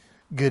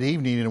Good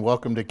evening and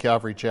welcome to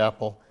Calvary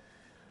Chapel.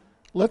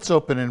 Let's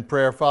open in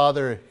prayer.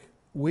 Father,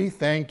 we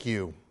thank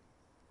you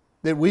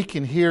that we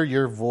can hear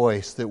your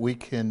voice, that we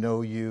can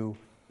know you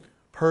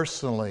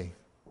personally.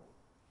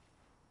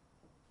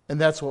 And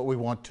that's what we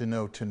want to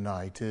know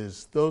tonight,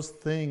 is those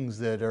things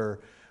that are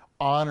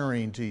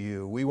honoring to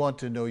you. We want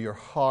to know your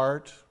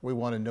heart. We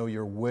want to know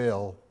your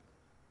will.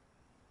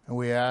 And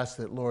we ask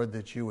that, Lord,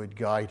 that you would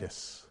guide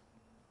us.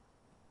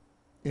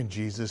 In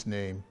Jesus'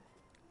 name,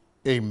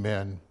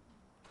 amen.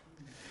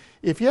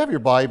 If you have your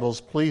Bibles,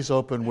 please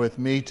open with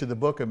me to the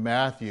book of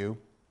Matthew.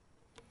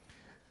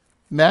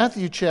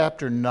 Matthew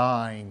chapter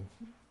 9.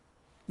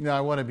 Now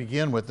I want to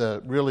begin with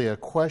a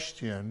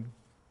question.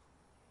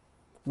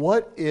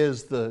 What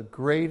is the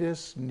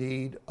greatest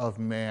need of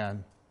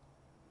man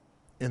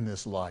in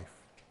this life?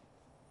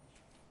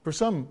 For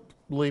some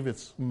believe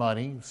it's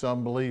money,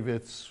 some believe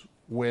it's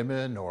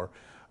women or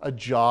a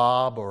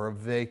job or a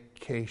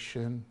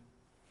vacation.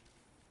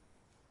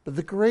 But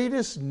the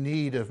greatest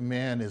need of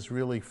man is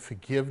really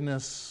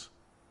forgiveness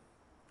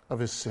of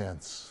his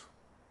sins.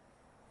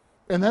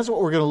 And that's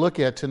what we're going to look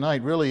at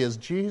tonight, really, is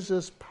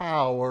Jesus'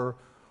 power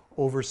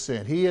over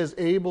sin. He is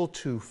able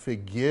to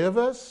forgive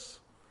us,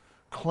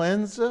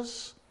 cleanse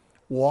us,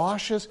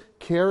 wash us,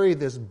 carry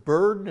this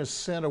burden of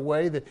sin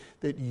away,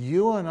 that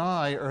you and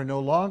I are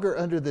no longer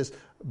under this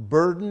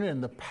burden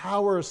and the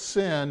power of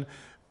sin.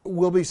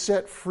 Will be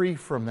set free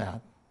from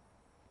that.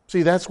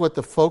 See, that's what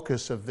the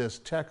focus of this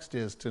text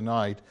is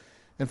tonight.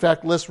 In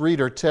fact, let's read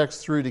our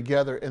text through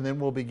together and then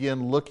we'll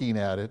begin looking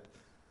at it.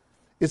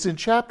 It's in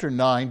chapter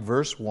 9,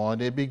 verse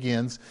 1. It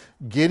begins,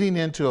 getting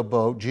into a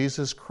boat,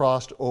 Jesus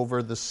crossed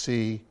over the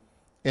sea,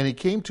 and he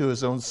came to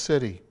his own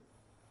city.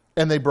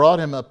 And they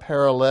brought him a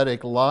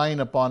paralytic lying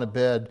upon a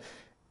bed.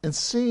 And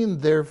seeing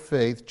their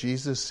faith,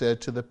 Jesus said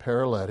to the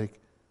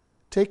paralytic,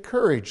 "Take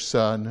courage,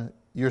 son,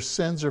 your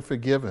sins are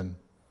forgiven."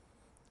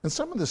 And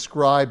some of the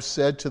scribes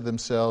said to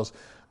themselves,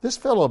 "This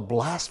fellow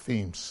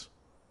blasphemes."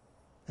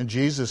 And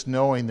Jesus,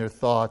 knowing their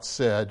thoughts,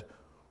 said,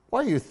 "Why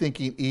are you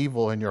thinking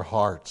evil in your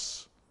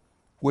hearts?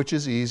 Which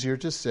is easier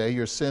to say,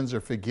 'Your sins are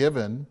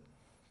forgiven,'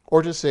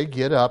 or to say,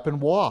 'Get up and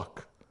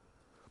walk'?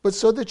 But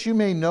so that you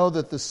may know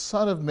that the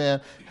Son of Man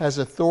has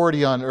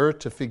authority on earth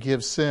to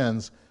forgive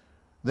sins."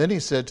 Then he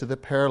said to the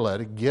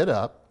paralytic, "Get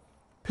up,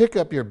 pick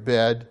up your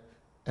bed,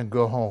 and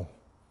go home."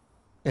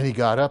 And he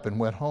got up and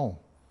went home.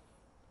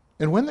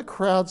 And when the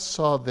crowd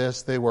saw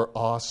this, they were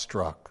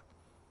awestruck.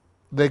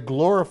 They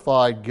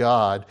glorified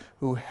God,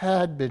 who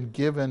had been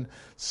given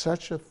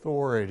such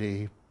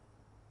authority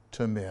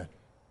to men.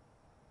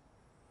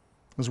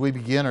 As we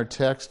begin our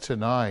text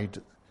tonight,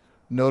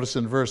 notice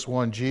in verse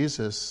 1,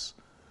 Jesus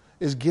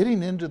is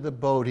getting into the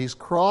boat. He's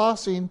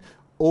crossing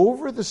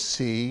over the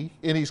sea,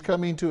 and he's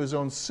coming to his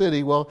own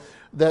city. Well,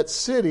 that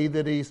city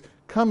that he's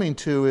coming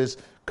to is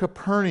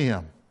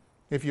Capernaum.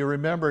 If you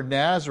remember,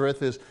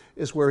 Nazareth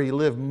is where he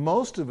lived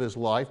most of his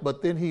life,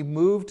 but then he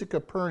moved to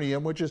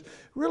Capernaum, which is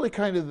really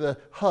kind of the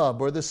hub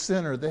or the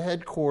center, the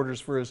headquarters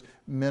for his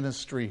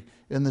ministry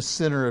in the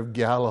center of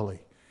Galilee.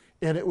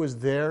 And it was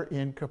there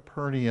in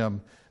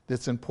Capernaum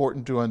that's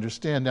important to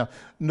understand. Now,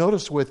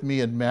 notice with me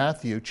in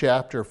Matthew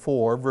chapter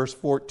 4, verse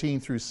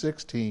 14 through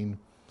 16.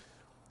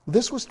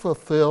 This was to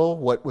fulfill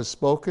what was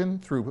spoken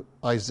through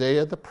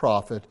Isaiah the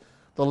prophet,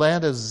 the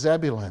land of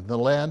Zebulun, the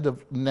land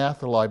of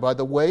Naphtali, by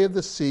the way of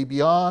the sea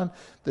beyond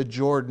the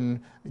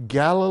Jordan,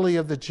 Galilee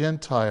of the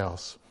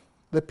Gentiles.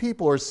 The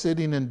people who are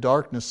sitting in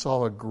darkness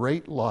saw a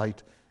great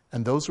light,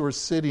 and those who were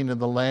sitting in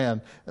the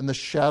land and the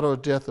shadow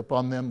of death,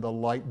 upon them the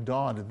light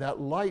dawned. And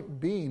that light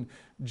being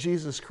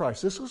Jesus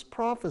Christ. This was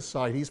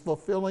prophesied. He's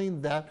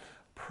fulfilling that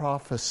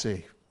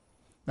prophecy.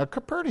 Now,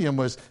 Capernaum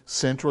was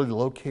centrally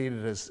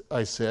located, as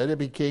I said. It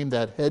became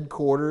that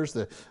headquarters,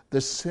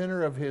 the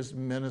center of his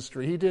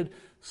ministry. He did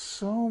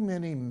so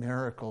many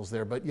miracles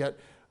there, but yet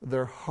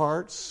their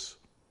hearts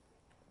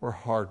were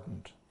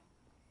hardened.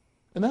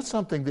 And that's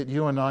something that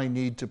you and I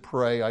need to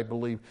pray, I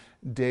believe,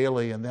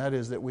 daily, and that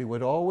is that we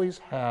would always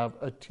have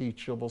a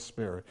teachable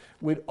spirit.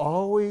 We'd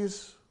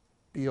always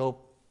be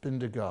open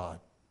to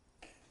God.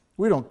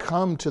 We don't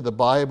come to the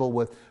Bible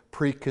with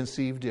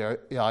preconceived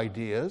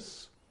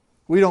ideas.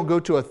 We don't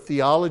go to a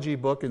theology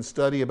book and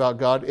study about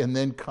God and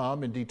then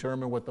come and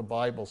determine what the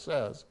Bible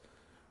says.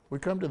 We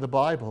come to the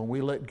Bible and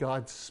we let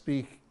God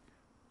speak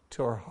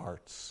to our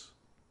hearts.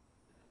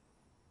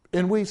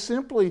 And we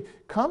simply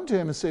come to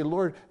him and say,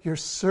 "Lord, your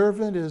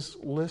servant is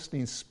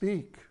listening.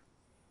 Speak.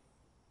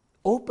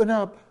 Open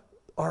up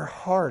our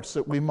hearts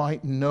that we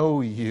might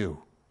know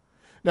you."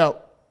 Now,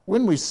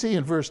 when we see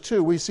in verse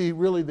 2, we see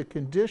really the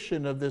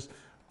condition of this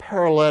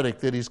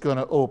paralytic that he's going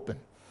to open.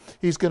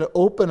 He's going to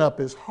open up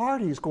his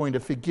heart. He's going to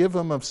forgive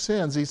him of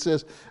sins. He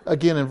says,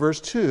 again in verse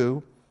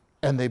 2,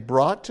 "And they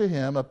brought to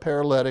him a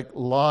paralytic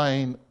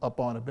lying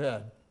upon a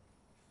bed."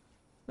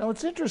 Now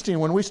it's interesting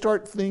when we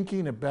start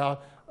thinking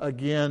about,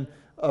 again,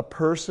 a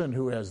person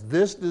who has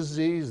this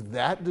disease,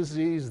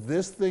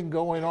 this thing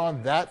going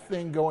on, that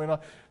thing going on.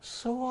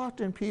 So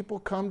often people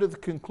come to the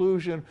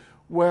conclusion,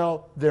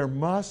 well, there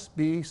must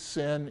be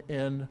sin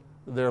in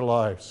their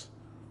lives.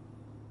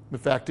 The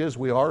fact is,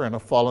 we are in a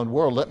fallen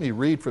world. Let me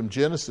read from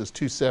Genesis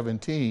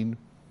 2:17.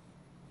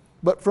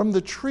 But from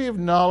the tree of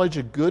knowledge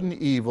of good and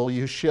evil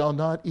you shall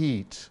not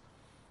eat.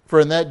 For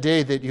in that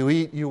day that you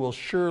eat, you will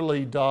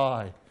surely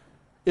die.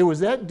 It was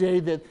that day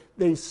that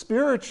they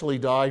spiritually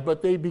died,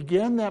 but they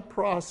began that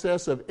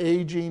process of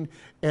aging,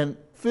 and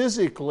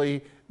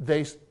physically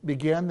they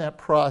began that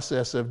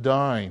process of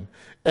dying.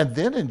 And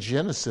then in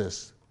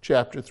Genesis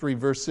chapter 3,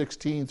 verse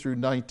 16 through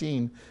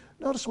 19,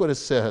 notice what it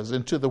says.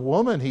 And to the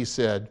woman he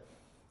said,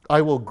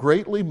 I will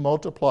greatly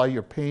multiply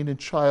your pain in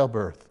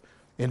childbirth,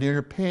 and in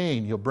your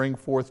pain you'll bring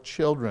forth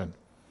children.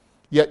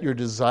 Yet your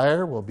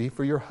desire will be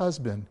for your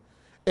husband,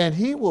 and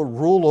he will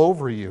rule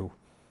over you.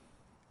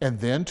 And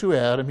then to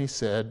Adam he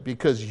said,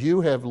 because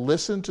you have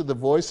listened to the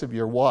voice of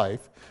your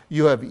wife,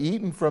 you have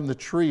eaten from the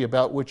tree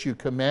about which you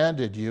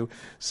commanded you,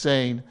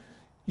 saying,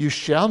 you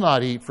shall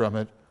not eat from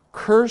it.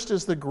 Cursed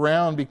is the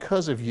ground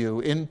because of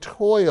you. In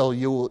toil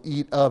you will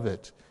eat of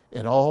it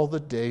in all the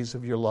days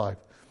of your life.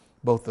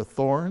 Both the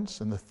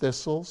thorns and the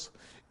thistles,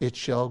 it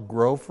shall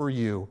grow for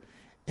you,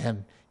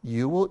 and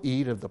you will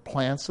eat of the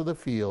plants of the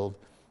field,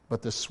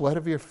 but the sweat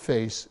of your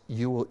face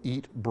you will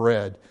eat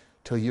bread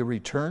till you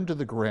return to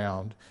the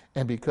ground,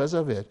 and because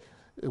of it,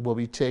 it will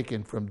be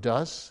taken from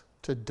dust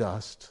to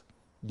dust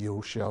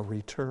you shall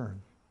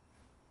return.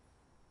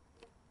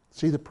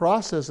 See, the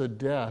process of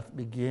death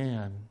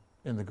began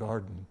in the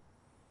garden.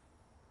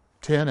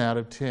 10 out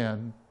of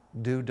 10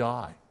 do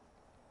die,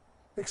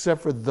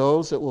 except for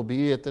those that will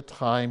be at the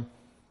time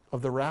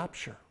of the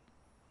rapture.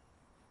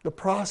 The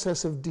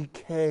process of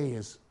decay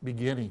is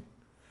beginning.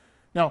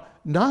 Now,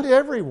 not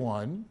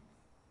everyone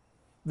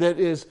that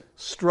is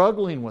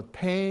struggling with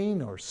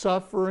pain or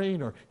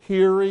suffering or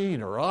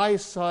hearing or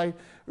eyesight,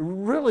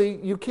 really,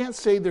 you can't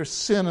say there's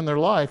sin in their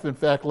life. In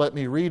fact, let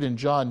me read in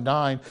John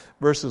 9,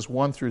 verses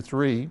 1 through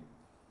 3.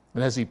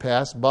 And as he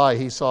passed by,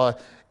 he saw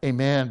a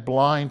man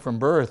blind from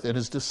birth, and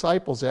his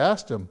disciples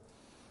asked him,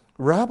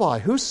 Rabbi,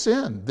 who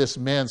sinned, this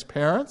man's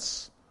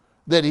parents,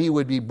 that he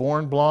would be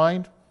born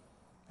blind?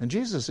 And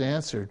Jesus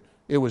answered,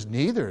 it was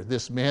neither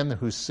this man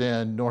who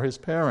sinned nor his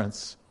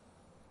parents,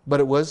 but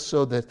it was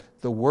so that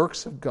the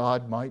works of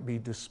God might be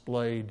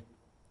displayed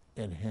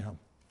in him.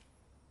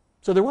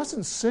 So there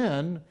wasn't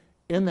sin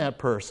in that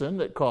person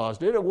that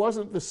caused it. It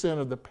wasn't the sin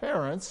of the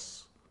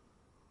parents.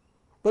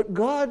 But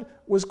God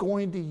was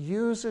going to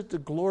use it to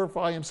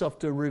glorify himself,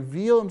 to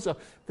reveal himself,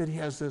 that he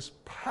has this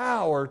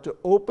power to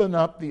open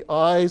up the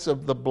eyes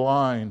of the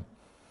blind.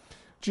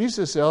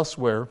 Jesus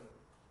elsewhere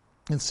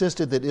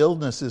insisted that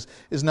illness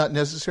is not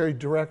necessarily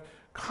direct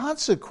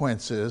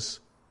consequences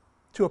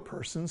to a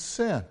person's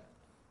sin.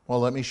 Well,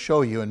 let me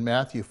show you in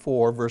Matthew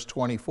 4, verse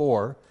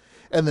 24.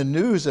 And the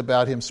news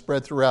about him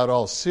spread throughout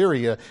all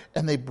Syria,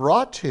 and they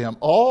brought to him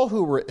all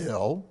who were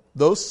ill,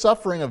 those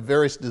suffering of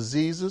various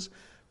diseases,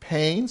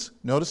 pains,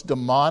 notice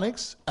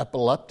demonics,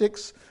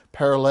 epileptics,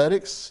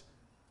 paralytics,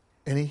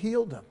 and he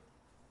healed them.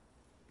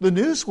 The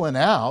news went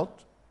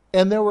out,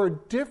 and there were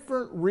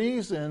different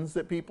reasons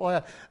that people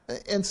had,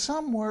 and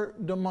some were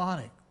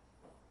demonic,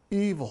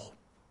 evil.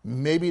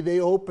 Maybe they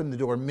opened the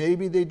door,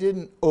 maybe they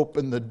didn't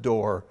open the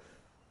door,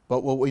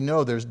 but what we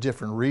know, there's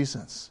different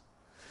reasons.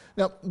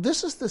 Now,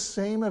 this is the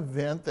same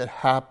event that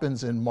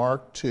happens in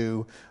Mark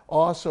 2,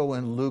 also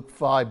in Luke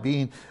 5,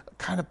 being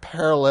kind of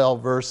parallel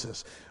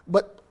verses.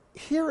 But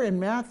here in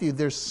Matthew,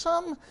 there's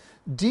some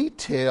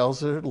details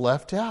that are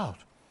left out.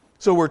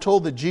 So we're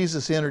told that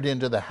Jesus entered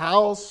into the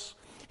house,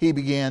 he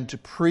began to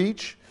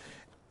preach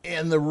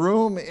in the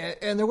room,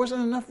 and there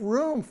wasn't enough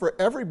room for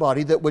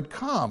everybody that would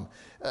come.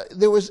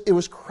 It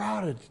was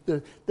crowded.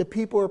 The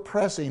people were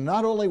pressing.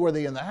 Not only were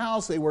they in the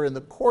house, they were in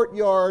the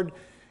courtyard.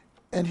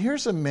 And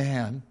here's a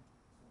man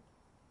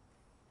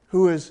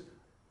who is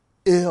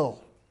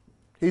ill.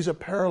 He's a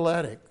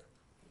paralytic,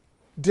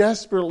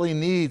 desperately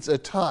needs a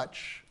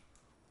touch.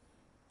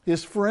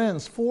 His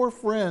friends, 4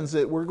 friends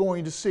that we're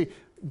going to see,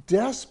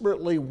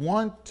 desperately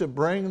want to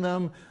bring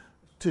them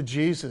to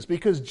Jesus,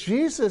 because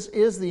Jesus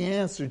is the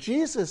answer.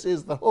 Jesus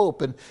is the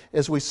hope. And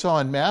as we saw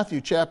in Matthew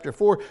chapter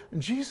 4,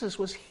 Jesus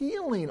was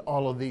healing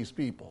all of these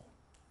people.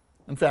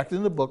 In fact,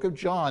 in the book of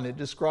John, it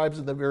describes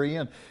at the very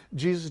end,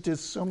 Jesus did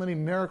so many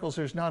miracles,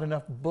 there's not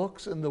enough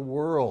books in the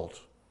world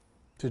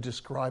to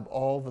describe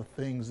all the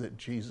things that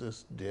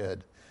Jesus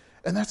did.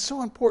 And that's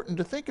so important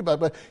to think about.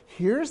 But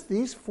here's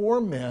these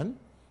 4 men,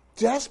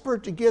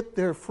 desperate to get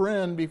their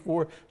friend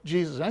before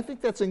Jesus. And I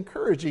think that's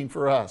encouraging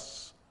for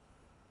us,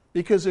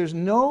 because there's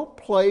no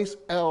place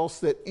else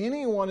that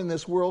anyone in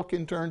this world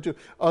can turn to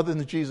other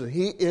than Jesus.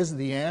 He is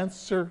the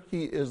answer.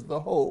 He is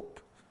the hope.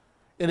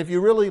 And if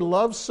you really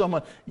love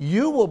someone,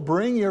 you will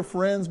bring your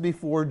friends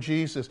before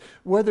Jesus,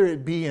 whether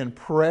it be in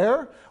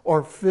prayer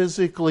or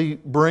physically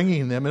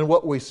bringing them. And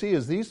what we see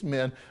is these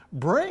men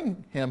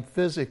bring him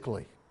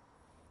physically.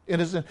 It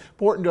is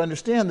important to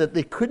understand that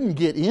they couldn't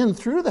get in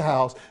through the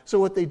house. So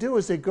what they do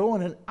is they go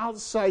in an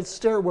outside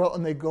stairwell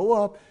and they go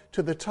up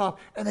to the top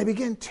and they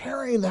begin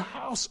tearing the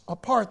house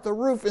apart, the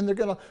roof, and they're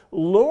going to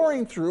lower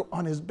him through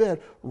on his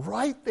bed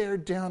right there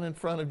down in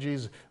front of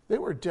Jesus. They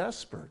were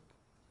desperate.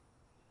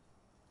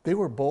 They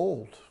were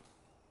bold.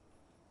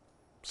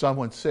 Some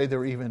would say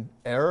they're even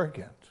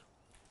arrogant.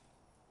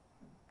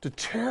 To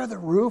tear the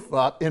roof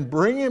up and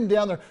bring him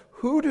down there.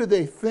 Who do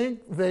they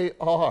think they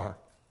are?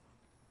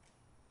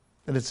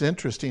 And it's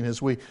interesting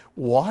as we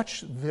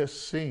watch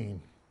this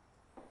scene,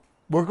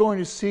 we're going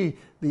to see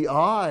the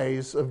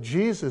eyes of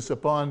Jesus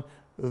upon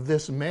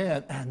this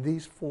man and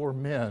these four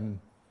men.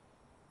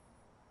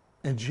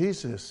 And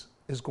Jesus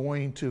is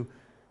going to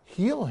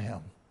heal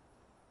him.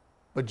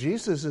 But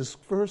Jesus is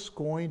first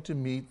going to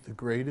meet the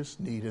greatest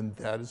need, and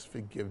that is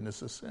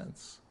forgiveness of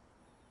sins.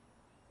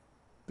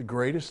 The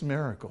greatest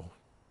miracle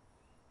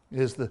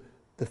is the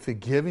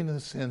forgiving of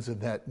the sins and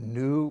that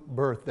new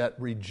birth, that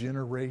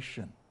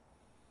regeneration.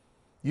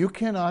 You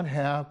cannot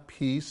have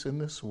peace in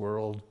this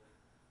world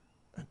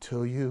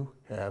until you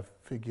have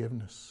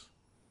forgiveness.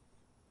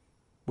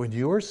 When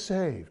you are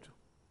saved,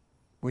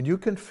 when you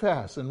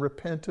confess and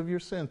repent of your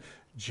sins,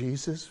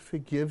 Jesus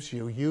forgives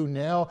you. You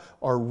now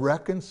are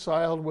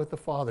reconciled with the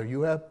Father.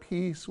 You have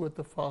peace with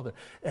the Father.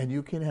 And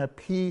you can have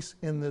peace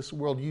in this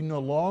world. You no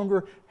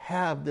longer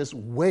have this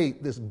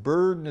weight, this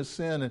burden of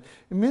sin. And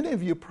many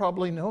of you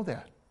probably know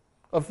that,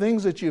 of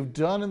things that you've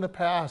done in the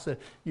past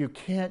that you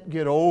can't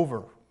get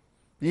over.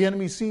 The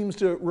enemy seems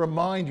to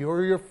remind you,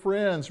 or your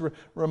friends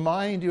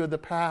remind you of the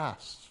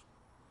past.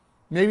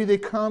 Maybe they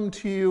come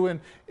to you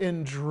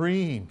in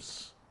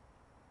dreams.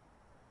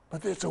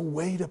 But there's a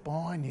weight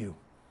upon you.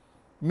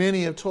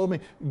 Many have told me,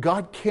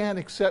 God can't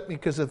accept me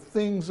because of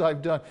things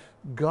I've done.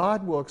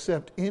 God will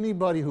accept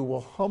anybody who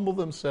will humble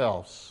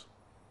themselves,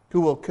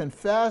 who will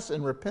confess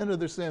and repent of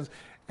their sins,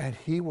 and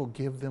He will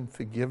give them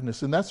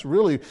forgiveness. And that's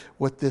really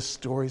what this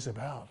story's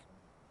about.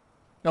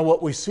 Now,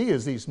 what we see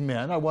is these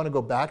men, I want to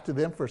go back to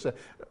them for a second.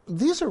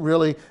 These are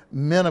really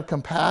men of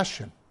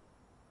compassion.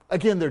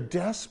 Again, they're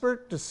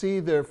desperate to see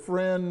their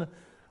friend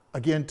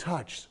again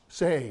touched,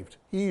 saved,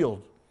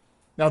 healed.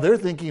 Now, they're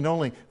thinking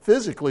only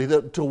physically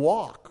to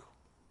walk.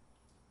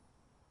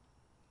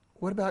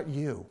 What about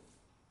you?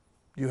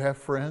 Do you have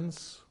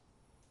friends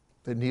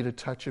that need a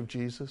touch of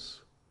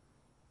Jesus?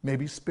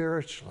 Maybe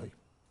spiritually,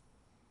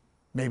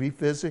 maybe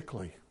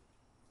physically.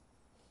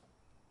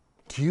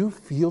 Do you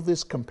feel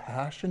this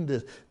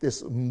compassion,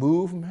 this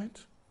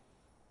movement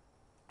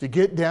to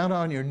get down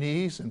on your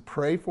knees and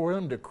pray for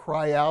them, to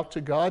cry out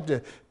to God,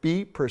 to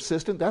be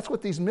persistent? That's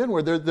what these men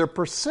were. They're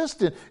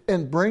persistent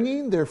in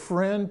bringing their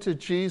friend to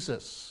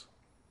Jesus.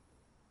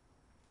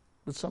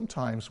 But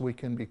sometimes we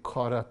can be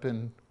caught up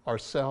in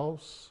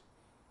ourselves,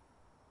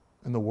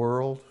 in the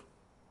world,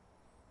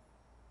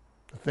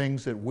 the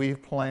things that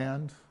we've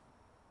planned,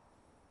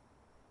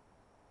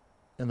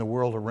 and the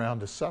world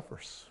around us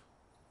suffers.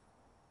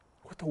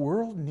 What the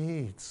world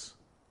needs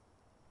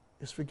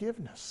is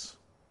forgiveness.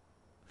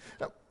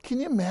 Now, can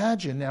you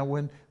imagine now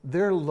when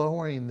they're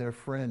lowering their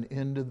friend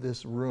into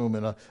this room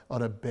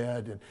on a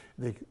bed, and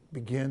they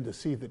begin to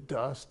see the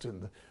dust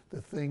and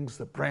the things,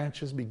 the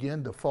branches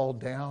begin to fall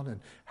down, and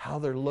how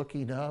they're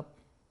looking up,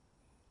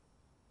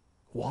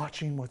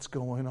 watching what's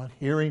going on,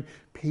 hearing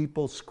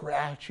people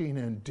scratching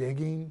and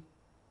digging.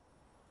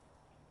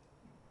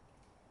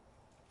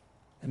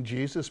 And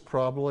Jesus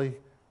probably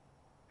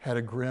had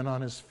a grin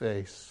on his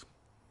face,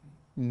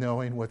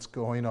 knowing what's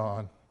going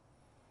on,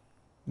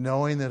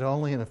 knowing that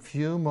only in a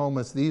few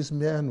moments these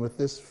men with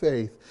this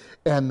faith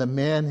and the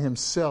man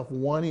himself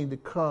wanting to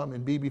come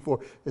and be before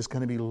is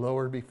going to be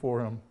lowered before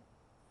him.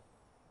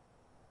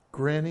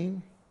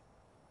 Grinning,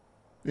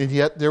 and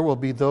yet there will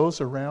be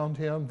those around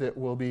him that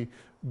will be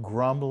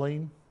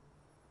grumbling,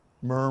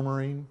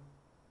 murmuring.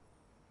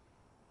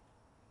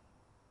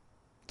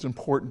 It's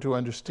important to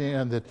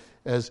understand that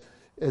as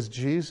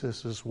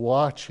Jesus is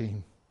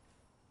watching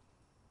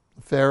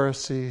the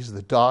Pharisees,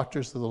 the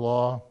doctors of the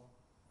law,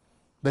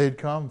 they had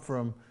come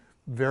from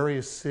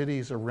various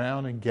cities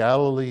around in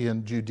Galilee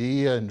and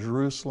Judea and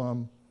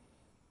Jerusalem.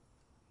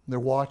 They're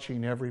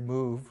watching every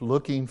move,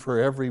 looking for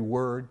every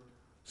word,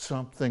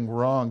 something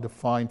wrong to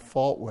find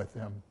fault with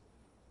him.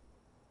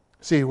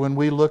 See, when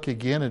we look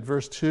again at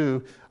verse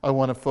 2, I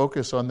want to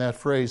focus on that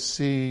phrase,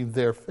 see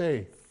their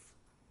faith.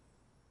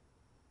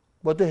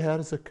 What they had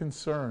is a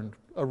concern,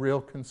 a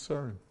real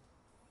concern.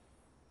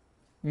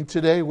 And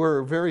today we're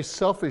a very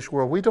selfish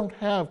world. We don't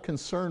have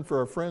concern for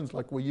our friends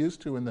like we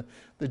used to in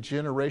the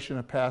generation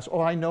of past.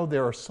 Oh, I know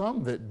there are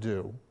some that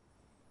do.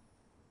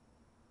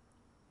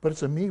 But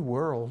it's a me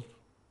world.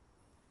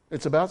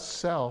 It's about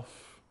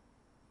self.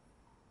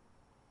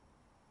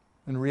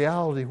 In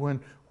reality,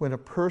 when a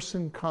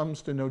person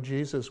comes to know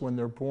Jesus, when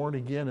they're born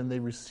again and they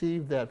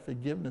receive that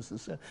forgiveness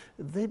of sin,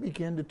 they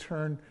begin to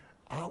turn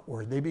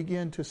outward. They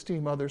begin to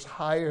esteem others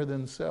higher than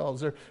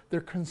themselves.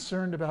 They're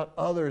concerned about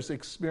others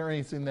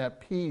experiencing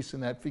that peace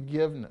and that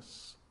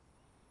forgiveness.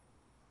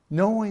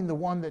 Knowing the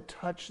one that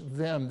touched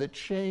them, that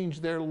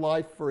changed their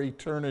life for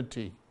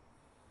eternity.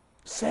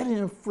 Setting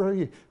them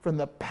free from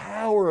the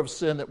power of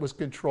sin that was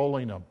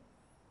controlling them.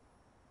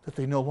 That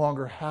they no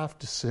longer have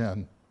to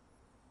sin.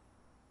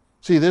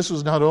 See, this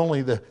was not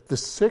only the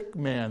sick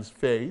man's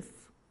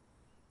faith,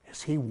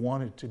 as he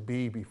wanted to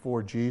be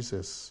before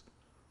Jesus,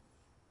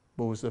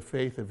 but was the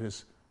faith of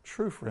his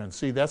True friends.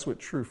 See, that's what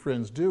true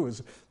friends do,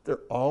 is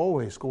they're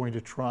always going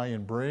to try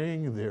and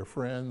bring their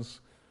friends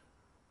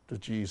to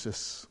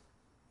Jesus.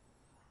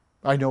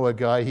 I know a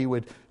guy, he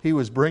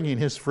was bringing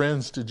his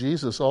friends to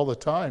Jesus all the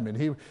time.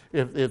 And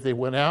if they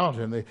went out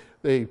and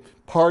they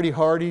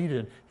party-hardied,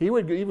 and he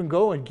would even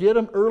go and get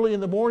them early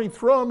in the morning,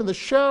 throw them in the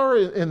shower,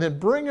 and then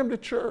bring them to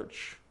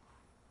church.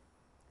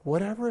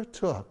 Whatever it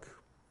took,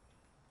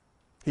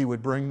 he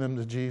would bring them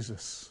to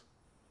Jesus.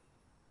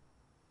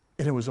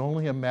 And it was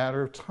only a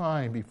matter of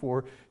time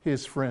before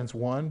his friends,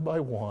 one by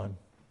one,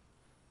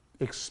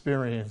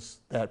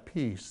 experienced that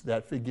peace,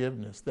 that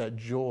forgiveness, that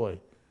joy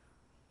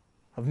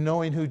of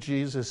knowing who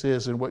Jesus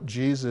is and what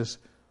Jesus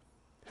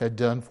had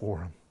done for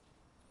him.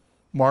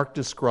 Mark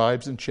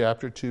describes in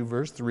chapter 2,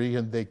 verse 3,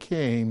 and they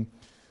came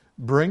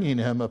bringing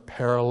him a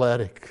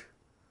paralytic,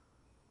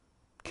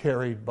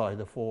 carried by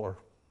the four.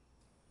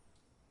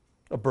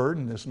 A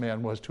burden this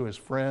man was to his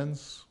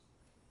friends,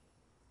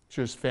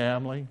 to his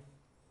family.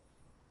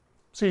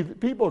 See, the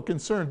people are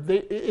concerned.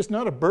 It's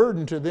not a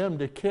burden to them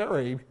to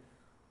carry,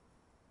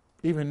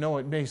 even though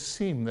it may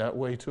seem that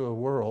way to a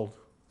world.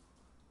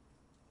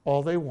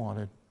 All they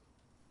wanted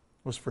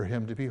was for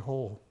him to be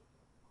whole.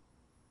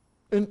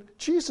 And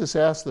Jesus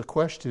asked the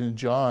question in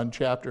John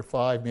chapter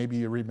 5, maybe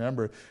you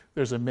remember,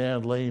 there's a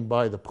man laying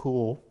by the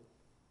pool,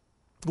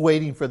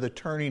 waiting for the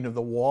turning of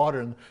the water,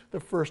 and the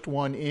first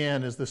one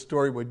in, as the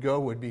story would go,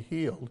 would be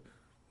healed.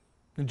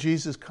 And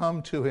Jesus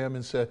come to him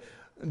and said,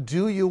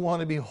 "Do you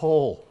want to be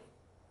whole?"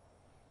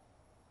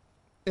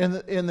 And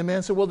the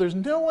man said, "Well, there's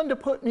no one to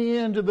put me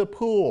into the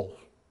pool."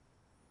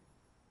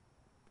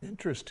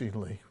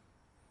 Interestingly,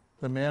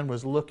 the man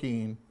was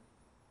looking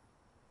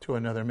to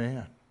another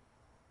man.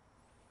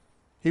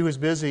 He was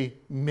busy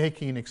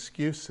making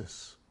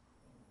excuses.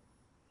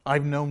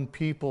 I've known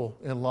people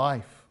in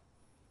life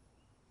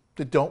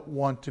that don't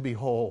want to be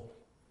whole.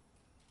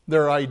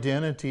 Their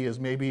identity is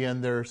maybe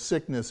in their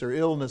sickness or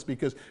illness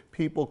because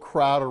people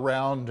crowd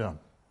around them,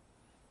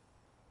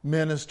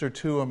 minister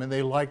to them, and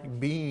they like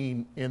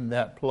being in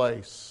that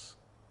place.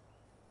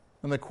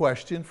 And the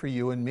question for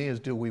you and me is,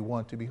 do we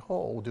want to be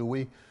whole? Do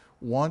we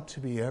want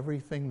to be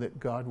everything that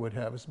God would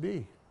have us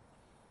be?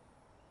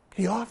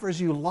 He offers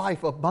you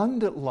life,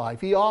 abundant life.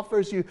 He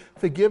offers you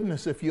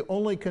forgiveness if you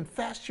only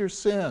confess your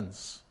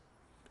sins.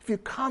 If you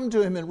come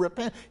to him and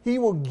repent, he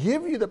will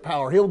give you the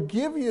power. He'll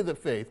give you the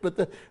faith. But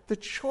the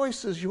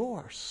choice is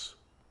yours.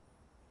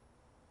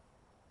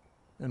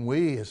 And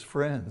we as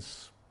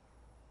friends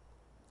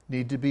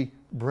need to be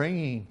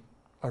bringing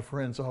our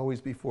friends always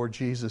before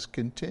Jesus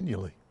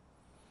continually.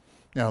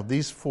 Now,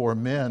 these four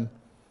men,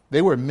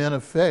 they were men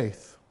of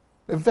faith.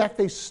 In fact,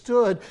 they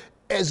stood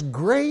as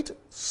great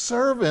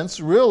servants,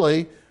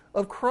 really,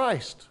 of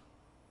Christ.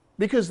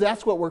 Because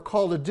that's what we're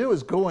called to do,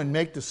 is go and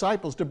make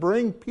disciples, to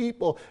bring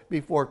people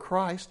before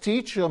Christ,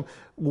 teach them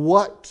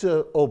what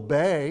to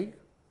obey,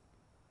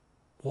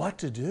 what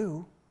to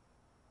do,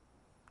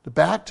 to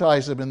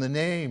baptize them in the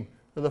name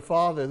of the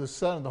Father, the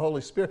Son, and the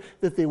Holy Spirit,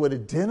 that they would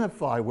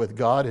identify with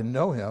God and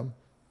know him.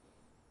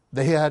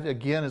 They had,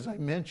 again, as I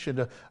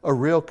mentioned, a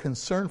real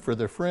concern for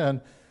their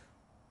friend.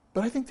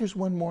 But I think there's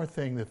one more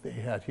thing that they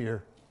had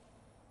here.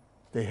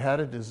 They had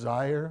a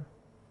desire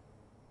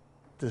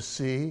to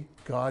see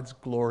God's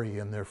glory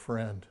in their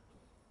friend.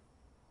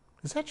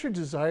 Is that your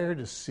desire,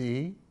 to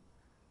see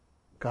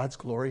God's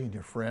glory in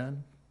your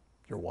friend,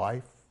 your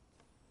wife,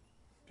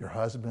 your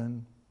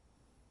husband,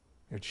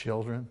 your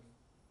children?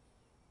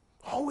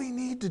 All we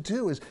need to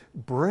do is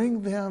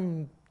bring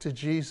them to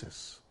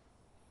Jesus.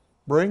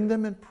 Bring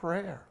them in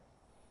prayer.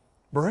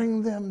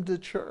 Bring them to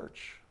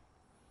church.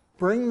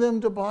 Bring them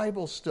to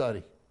Bible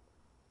study.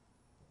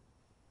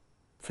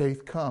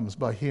 Faith comes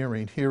by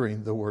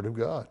hearing the Word of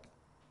God.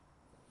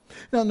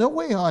 Now, no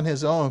way on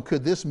his own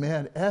could this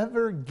man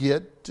ever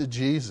get to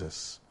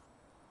Jesus.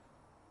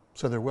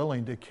 So they're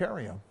willing to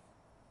carry him.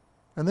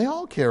 And they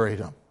all carried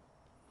him.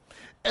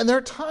 And there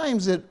are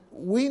times that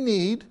we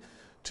need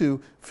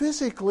to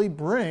physically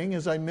bring,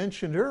 as I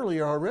mentioned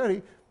earlier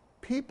already,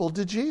 people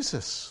to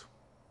Jesus.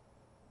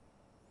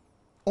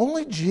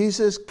 Only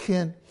Jesus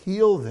can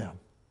heal them.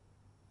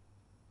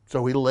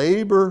 So we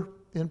labor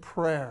in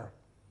prayer,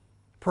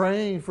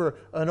 praying for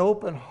an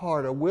open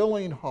heart, a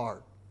willing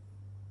heart,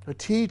 a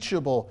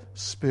teachable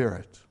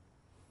spirit,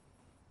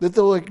 that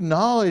they'll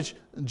acknowledge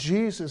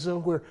Jesus,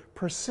 and we're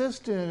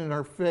persistent in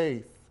our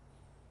faith,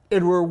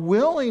 and we're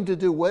willing to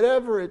do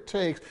whatever it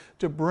takes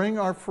to bring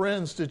our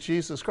friends to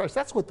Jesus Christ.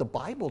 That's what the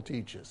Bible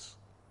teaches.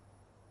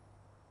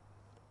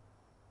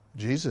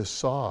 Jesus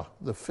saw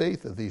the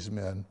faith of these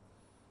men. In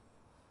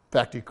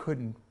fact, he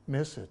couldn't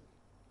miss it.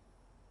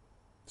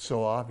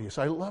 So obvious.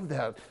 I love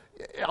that.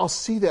 I'll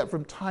see that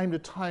from time to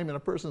time in a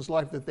person's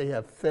life, that they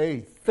have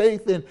faith.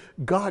 Faith in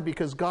God,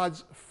 because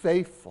God's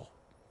faithful.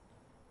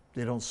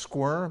 They don't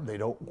squirm. They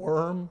don't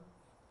worm.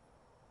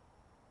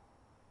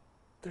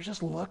 They're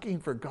just looking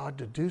for God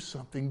to do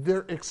something.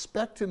 They're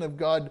expectant of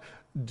God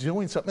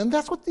doing something. And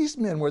that's what these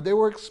men were. They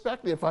were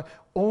expecting. If I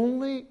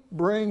only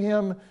bring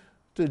him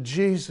to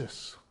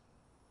Jesus,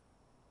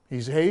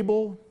 he's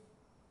able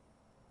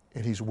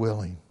and he's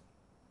willing.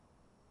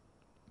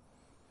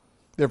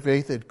 Their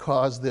faith had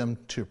caused them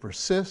to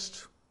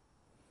persist.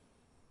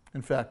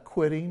 In fact,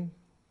 quitting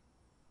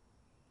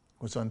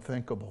was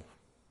unthinkable.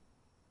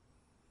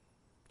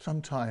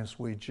 Sometimes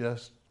we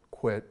just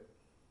quit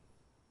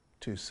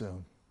too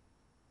soon.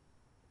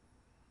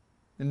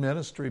 In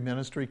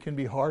ministry can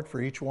be hard for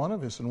each one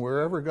of us and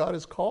wherever God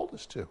has called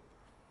us to.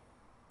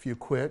 If you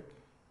quit,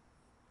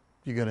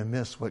 you're going to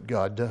miss what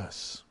God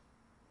does.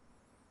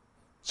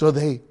 So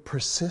they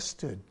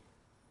persisted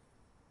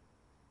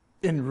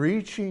in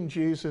reaching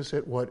Jesus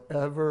at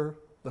whatever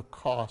the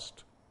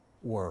cost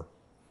were.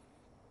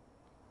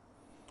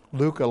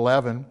 Luke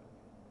 11,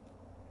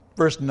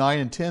 verse 9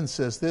 and 10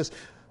 says this,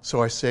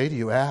 "So I say to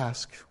you,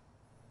 ask.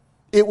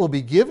 It will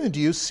be given to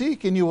you.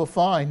 Seek and you will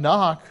find.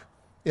 Knock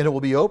and it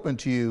will be opened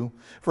to you.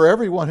 For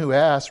everyone who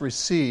asks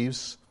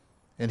receives,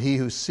 and he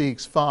who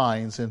seeks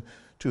finds, and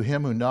to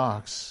him who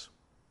knocks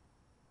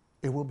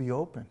it will be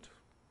opened."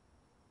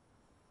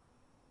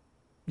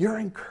 You're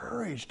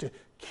encouraged to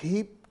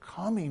keep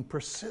coming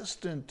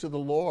persistent to the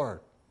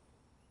Lord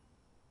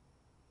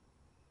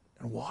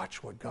and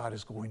watch what God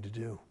is going to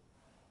do.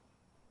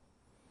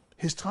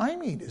 His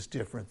timing is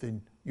different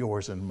than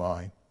yours and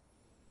mine.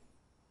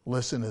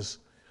 Listen as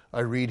I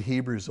read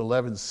Hebrews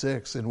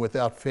 11:6, "And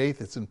without faith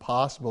it's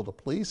impossible to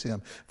please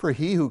him. For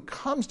he who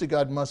comes to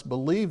God must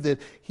believe that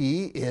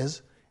he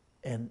is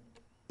and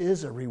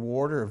is a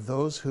rewarder of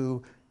those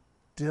who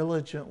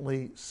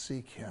diligently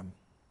seek him."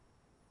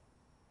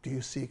 Do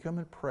you seek him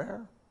in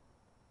prayer?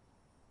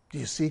 Do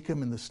you seek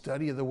him in the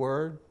study of the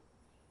Word?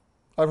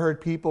 I've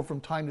heard people from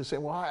time to say,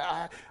 "Well,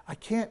 I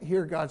can't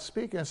hear God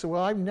speak." And I say,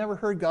 "Well, I've never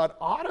heard God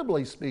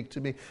audibly speak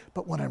to me.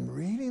 But when I'm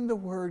reading the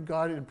Word,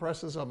 God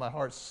impresses on my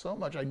heart so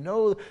much. I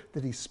know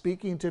that he's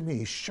speaking to me.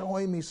 He's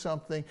showing me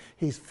something.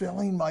 He's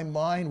filling my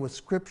mind with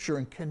Scripture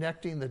and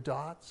connecting the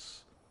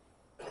dots,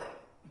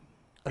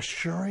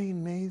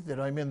 assuring me that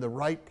I'm in the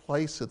right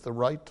place at the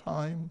right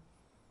time."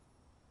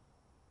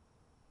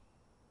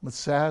 But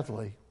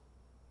sadly,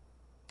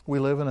 we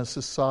live in a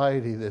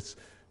society that's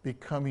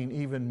becoming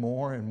even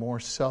more and more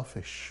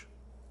selfish.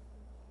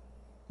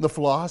 The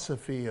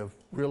philosophy of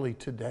really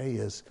today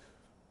is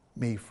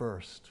me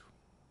first,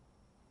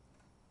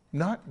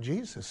 not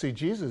Jesus. See,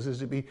 Jesus is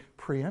to be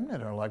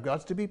preeminent in our life.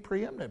 God's to be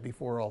preeminent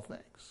before all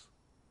things.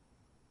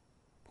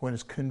 When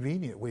it's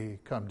convenient, we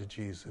come to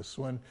Jesus.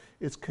 When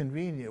it's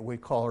convenient, we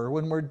call her.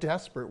 When we're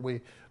desperate,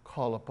 we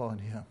call upon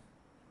him.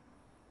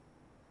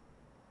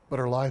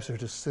 But our lives are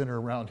to center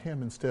around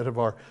him instead of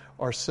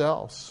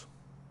ourselves.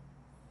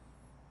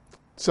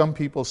 Some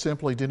people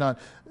simply do not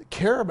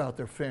care about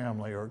their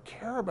family or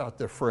care about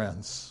their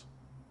friends,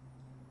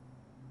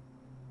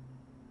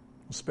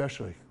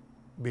 especially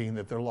being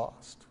that they're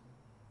lost.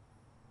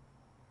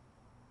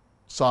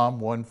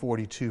 Psalm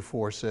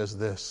 142:4 says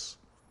this,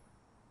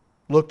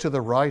 "Look to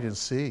the right and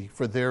see,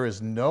 for there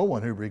is no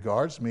one who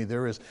regards me.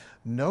 There is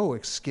no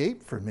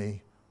escape for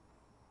me.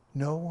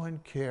 No one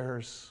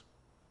cares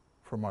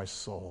for my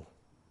soul."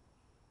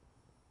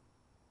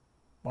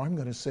 Well, I'm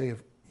going to say,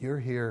 if you're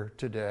here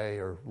today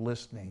or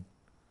listening,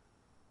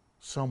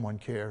 someone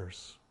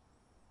cares.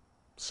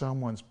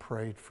 Someone's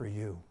prayed for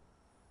you.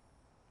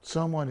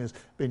 Someone has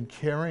been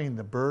carrying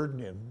the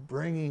burden and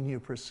bringing you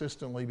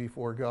persistently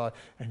before God,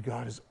 and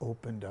God has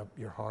opened up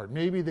your heart.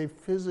 Maybe they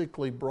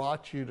physically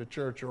brought you to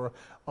church or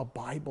a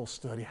Bible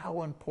study.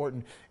 How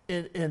important.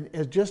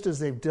 And just as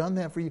they've done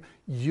that for you,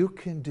 you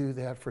can do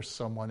that for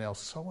someone else.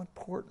 So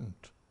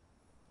important.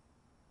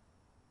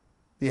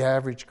 The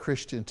average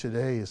Christian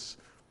today is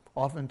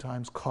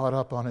oftentimes caught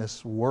up on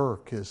his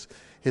work, his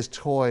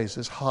toys,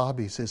 his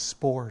hobbies, his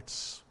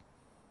sports.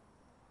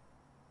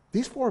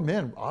 These four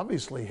men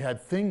obviously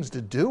had things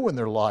to do in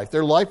their life.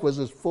 Their life was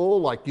as full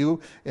like you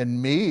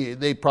and me.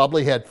 They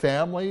probably had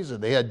families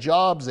and they had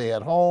jobs, they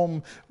had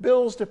home,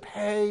 bills to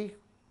pay.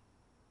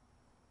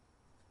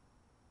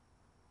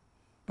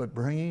 But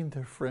bringing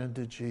their friend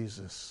to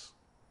Jesus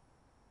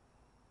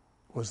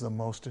was the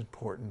most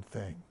important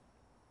thing.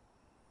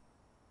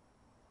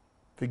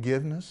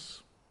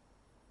 Forgiveness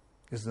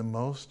is the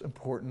most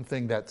important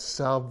thing. That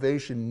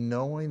salvation,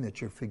 knowing that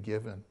you're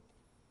forgiven.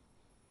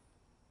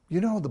 You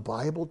know, the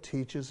Bible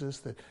teaches us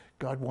that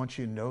God wants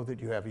you to know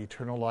that you have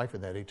eternal life,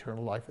 and that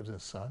eternal life is in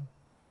His Son.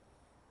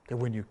 That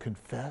when you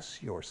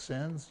confess your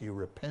sins, you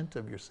repent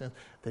of your sins,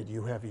 that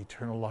you have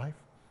eternal life.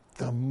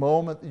 The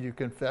moment that you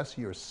confess,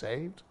 you're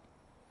saved.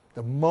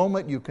 The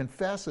moment you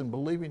confess and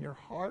believe in your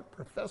heart,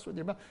 profess with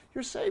your mouth,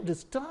 you're saved.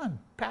 It's done.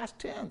 Past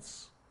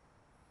tense.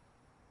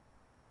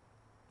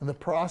 And the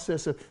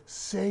process of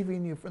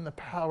saving you from the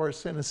power of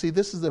sin. And see,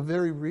 this is the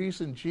very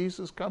reason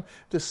Jesus came,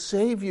 to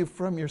save you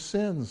from your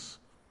sins.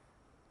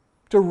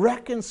 To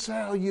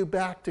reconcile you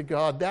back to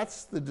God.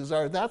 That's the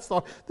desire.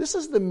 This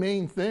is the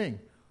main thing.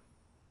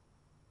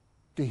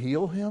 To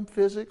heal him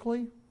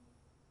physically,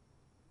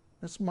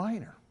 that's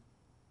minor.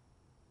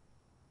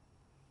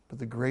 But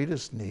the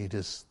greatest need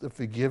is the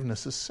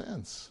forgiveness of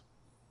sins.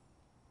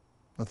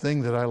 The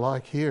thing that I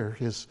like here,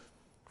 his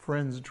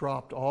friends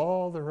dropped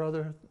all their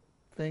other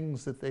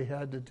things that they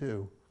had to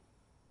do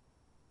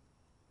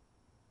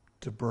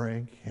to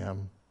bring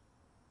him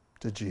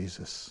to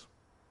Jesus.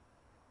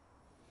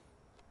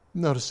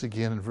 Notice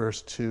again in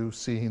verse 2,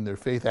 seeing their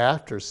faith,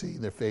 after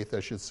seeing their faith, I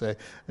should say,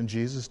 and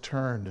Jesus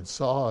turned and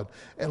saw it.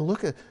 And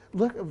look at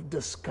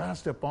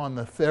disgust upon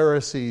the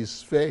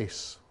Pharisees'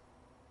 face.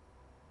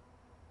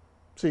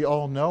 See,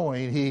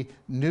 all-knowing, he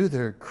knew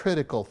their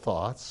critical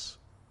thoughts,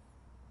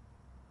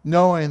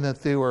 knowing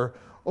that they were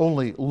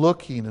only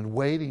looking and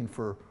waiting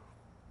for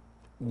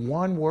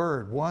one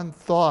word, one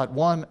thought,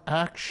 one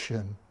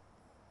action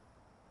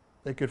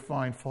they could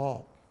find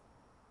fault.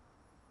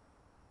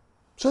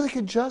 So they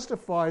could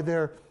justify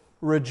their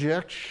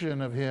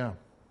rejection of him.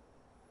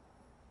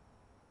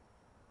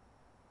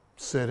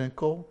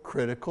 Cynical,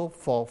 critical,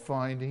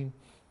 fault-finding.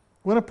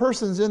 When a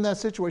person's in that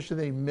situation,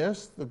 they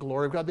miss the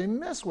glory of God. They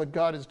miss what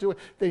God is doing.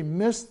 They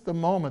miss the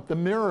moment, the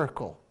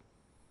miracle.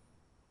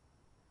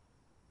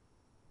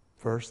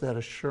 First, that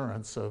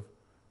assurance of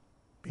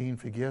being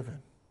forgiven.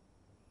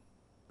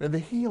 And the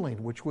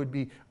healing, which would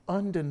be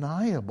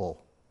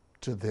undeniable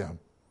to them.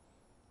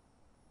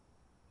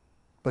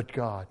 But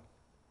God.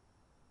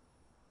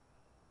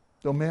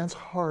 Though man's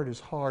heart is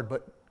hard,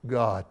 but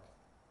God.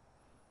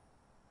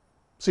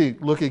 See,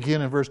 look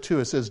again in verse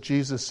 2. It says,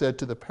 Jesus said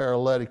to the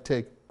paralytic,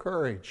 take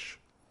courage.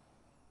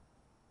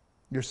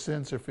 Your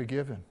sins are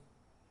forgiven.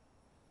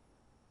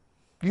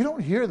 You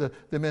don't hear the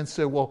men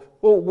say, well,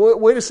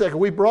 wait a second.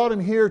 We brought him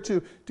here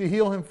to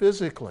heal him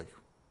physically.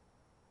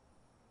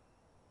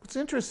 It's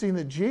interesting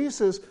that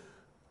Jesus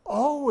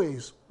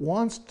always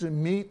wants to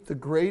meet the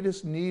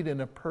greatest need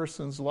in a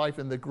person's life,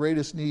 and the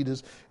greatest need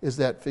is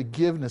that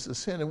forgiveness of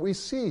sin. And we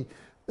see,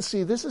 this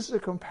is the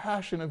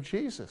compassion of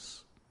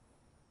Jesus.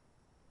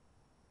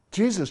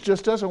 Jesus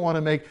just doesn't want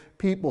to make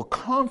people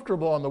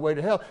comfortable on the way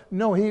to hell.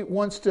 No, he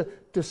wants to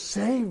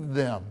save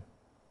them.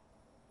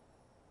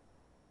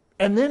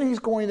 And then he's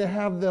going to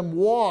have them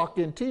walk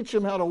and teach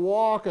them how to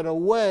walk in a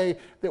way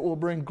that will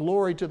bring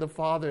glory to the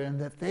Father, and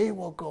that they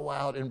will go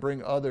out and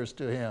bring others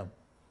to him.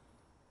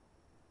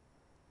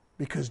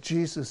 Because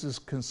Jesus is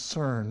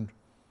concerned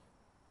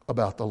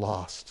about the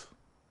lost.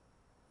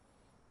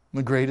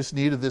 The greatest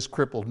need of this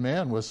crippled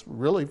man was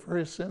really for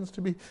his sins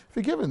to be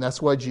forgiven.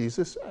 That's why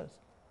Jesus says.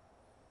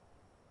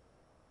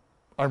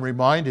 I'm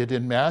reminded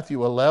in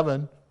Matthew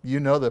 11,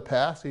 you know the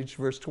passage,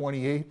 verse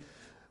 28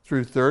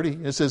 through 30.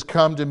 It says,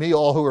 come to me,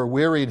 all who are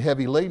weary and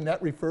heavy laden.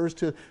 That refers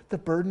to the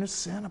burden of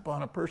sin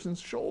upon a person's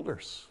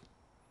shoulders.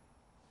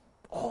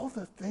 All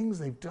the things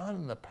they've done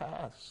in the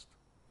past.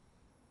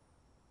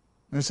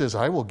 And it says,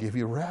 I will give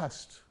you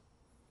rest.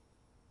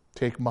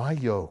 Take my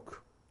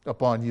yoke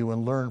upon you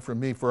and learn from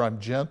me, for I'm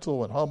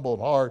gentle and humble in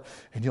heart,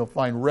 and you'll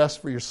find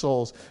rest for your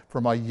souls.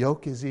 For my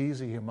yoke is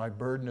easy and my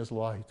burden is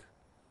light.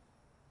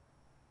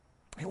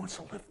 He wants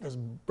to lift this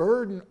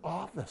burden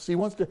off us. He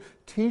wants to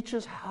teach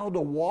us how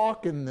to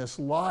walk in this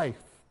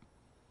life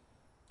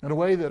in a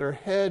way that our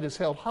head is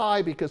held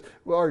high, because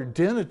our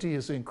identity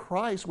is in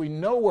Christ. We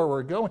know where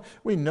we're going.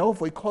 We know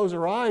if we close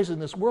our eyes in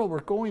this world,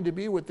 we're going to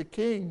be with the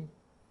King,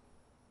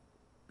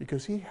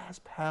 because he has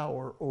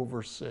power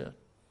over sin.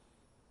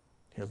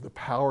 He has the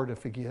power to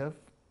forgive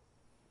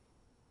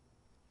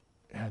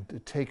and to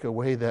take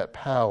away that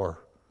power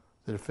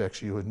that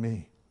affects you and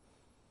me.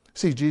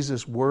 See,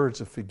 Jesus'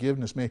 words of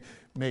forgiveness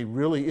may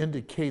really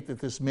indicate that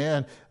this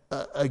man,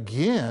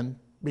 again,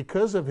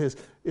 because of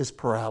his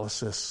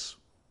paralysis,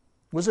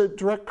 was a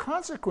direct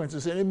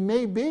consequences, and it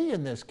may be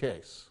in this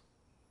case.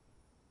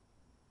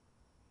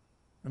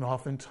 And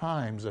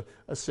oftentimes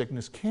a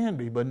sickness can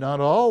be, but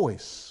not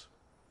always.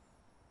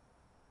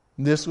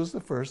 This was the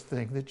first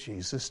thing that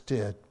Jesus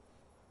did.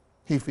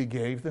 He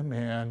forgave the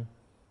man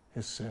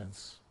his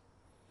sins.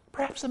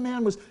 Perhaps the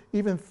man was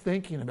even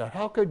thinking about,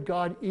 how could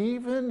God,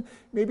 even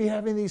maybe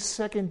having these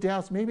second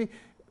doubts, maybe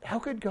how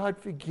could God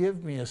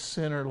forgive me, a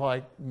sinner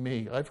like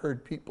me? I've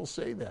heard people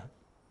say that.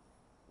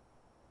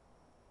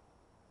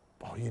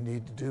 All you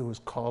need to do is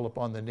call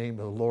upon the name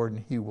of the Lord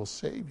and he will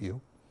save you.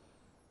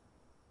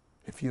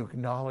 If you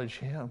acknowledge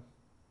him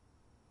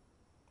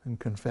and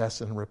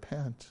confess and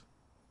repent.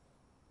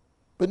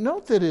 But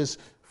note that his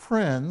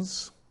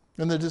friends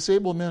and the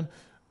disabled men,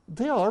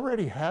 they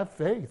already have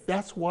faith.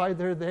 That's why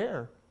they're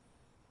there.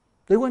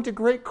 They went to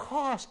great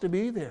cost to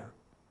be there.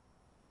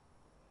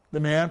 The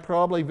man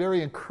probably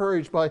very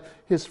encouraged by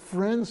his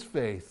friend's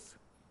faith.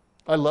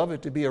 I love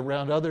it to be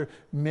around other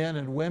men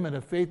and women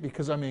of faith,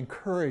 because I'm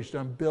encouraged,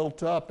 I'm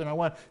built up, and I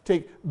want to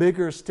take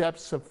bigger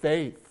steps of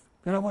faith.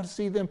 And I want to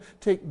see them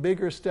take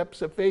bigger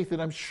steps of faith,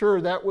 and I'm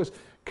sure that was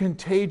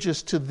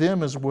contagious to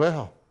them as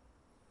well.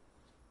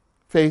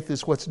 Faith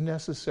is what's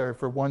necessary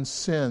for one's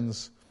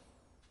sins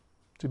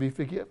to be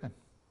forgiven.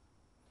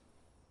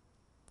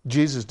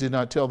 Jesus did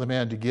not tell the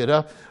man to get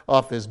up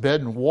off his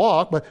bed and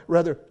walk, but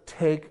rather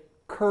take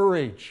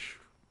courage.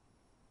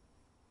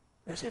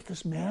 As if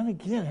this man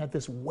again had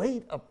this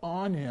weight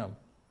upon him.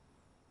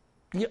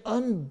 The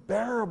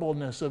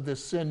unbearableness of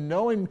this sin,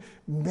 knowing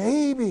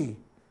maybe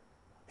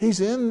he's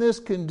in this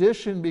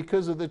condition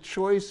because of the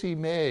choice he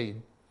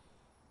made,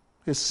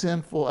 his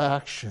sinful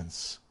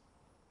actions.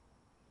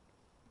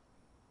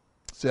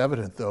 It's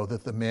evident, though,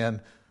 that the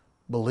man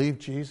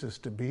believed Jesus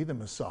to be the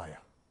Messiah.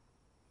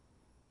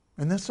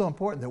 And that's so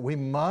important, that we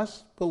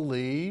must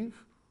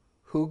believe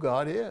who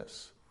God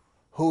is,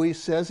 who He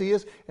says He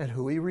is, and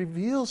who He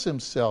reveals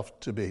Himself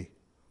to be.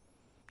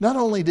 Not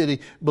only did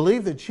he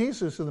believe that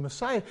Jesus is the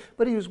Messiah,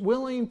 but he was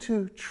willing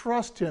to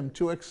trust Him,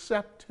 to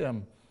accept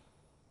Him.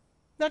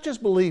 Not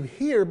just believe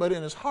here, but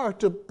in his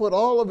heart, to put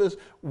all of his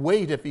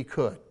weight if he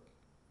could.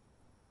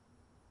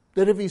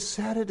 That if he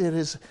said it, it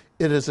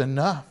is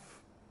enough.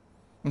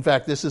 In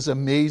fact, this is an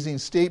amazing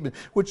statement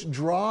which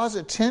draws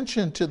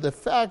attention to the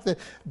fact that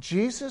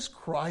Jesus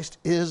Christ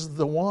is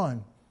the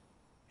one.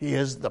 He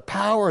is the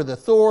power, the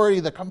authority,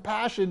 the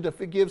compassion to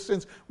forgive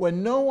sins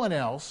when no one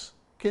else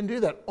can do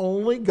that.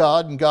 Only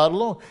God and God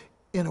alone.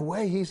 In a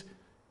way, He's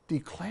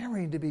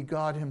declaring to be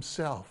God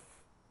Himself.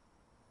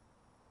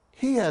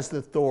 He has the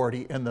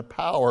authority and the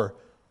power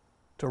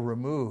to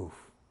remove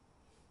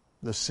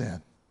the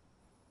sin.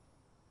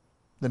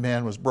 The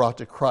man was brought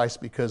to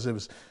Christ because of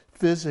his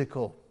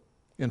physical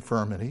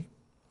infirmity.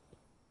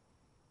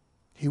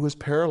 He was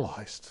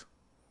paralyzed.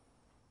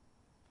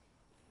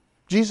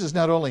 Jesus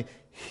not only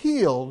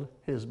healed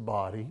his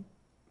body,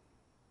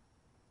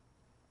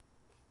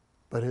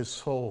 but his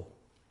soul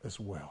as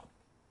well.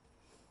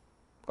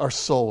 Our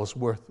soul is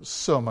worth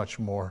so much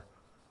more.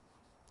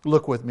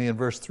 Look with me in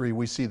verse 3.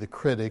 We see the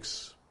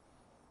critics.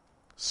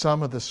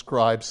 Some of the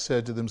scribes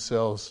said to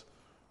themselves,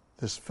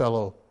 "This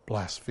fellow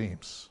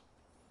blasphemes."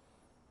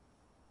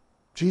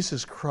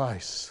 Jesus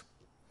Christ,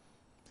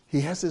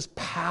 He has this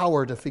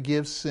power to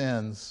forgive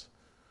sins.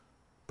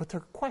 But their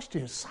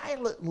question is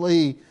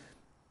silently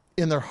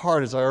in their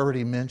heart, as I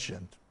already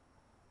mentioned.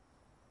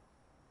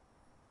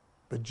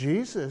 But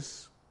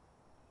Jesus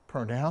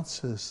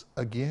pronounces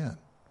again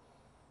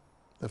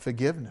the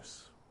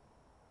forgiveness.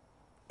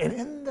 And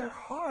in their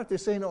heart, they're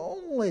saying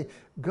only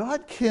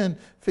God can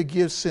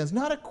forgive sins.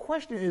 Not a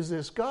question, is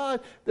this God?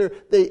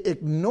 They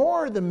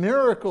ignore the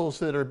miracles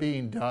that are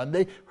being done.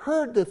 They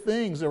heard the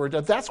things that were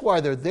done. That's why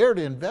they're there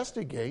to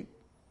investigate.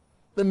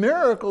 The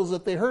miracles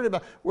that they heard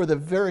about were the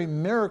very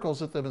miracles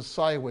that the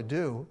Messiah would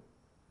do.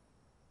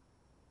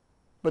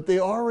 But they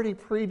already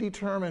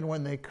predetermined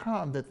when they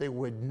come that they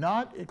would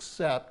not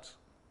accept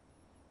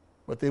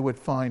what they would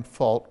find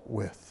fault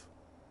with.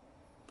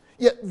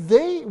 Yet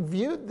they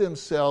viewed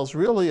themselves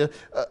really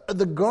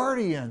the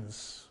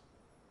guardians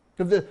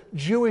of the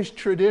Jewish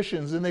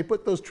traditions, and they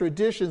put those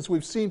traditions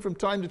we've seen from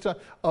time to time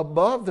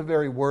above the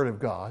very Word of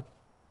God.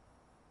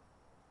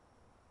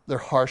 They're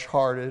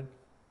harsh-hearted,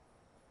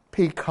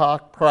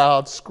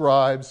 peacock-proud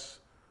scribes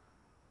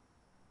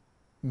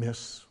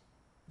miss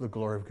the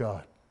glory of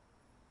God.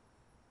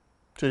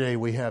 Today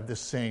we have the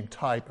same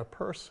type of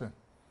person.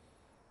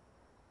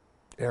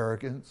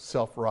 Arrogant,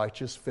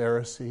 self-righteous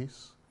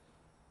Pharisees,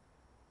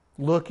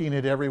 looking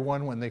at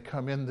everyone when they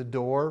come in the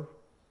door,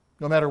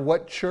 no matter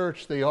what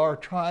church they are,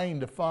 trying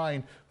to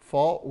find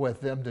fault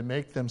with them to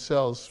make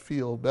themselves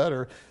feel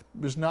better.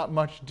 There's not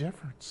much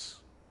difference.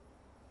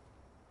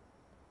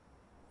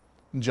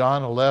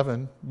 John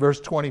 11, verse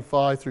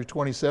 25 through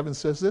 27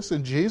 says this,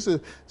 and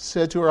Jesus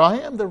said to her, "I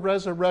am the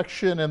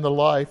resurrection and the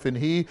life, and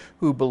he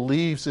who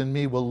believes in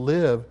me will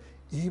live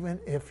even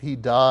if he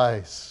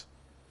dies.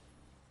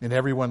 And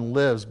everyone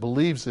lives,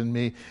 believes in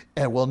me,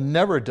 and will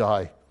never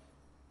die.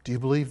 Do you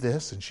believe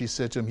this?" And she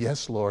said to him,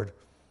 "Yes, Lord.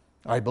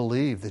 I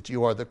believe that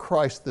you are the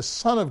Christ, the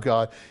Son of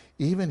God,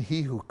 even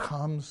he who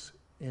comes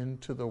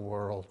into the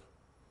world."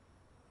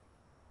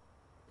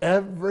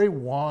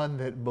 Everyone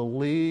that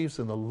believes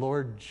in the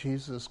Lord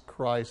Jesus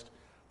Christ,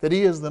 that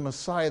He is the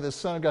Messiah, the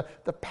Son of God,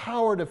 the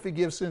power to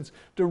forgive sins,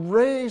 to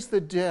raise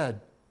the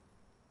dead,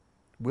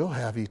 will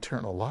have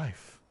eternal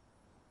life.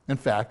 In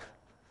fact,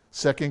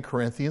 2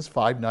 Corinthians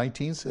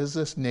 5:19 says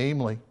this,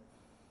 namely,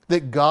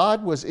 that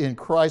God was in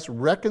Christ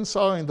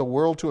reconciling the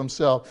world to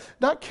Himself,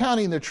 not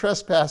counting their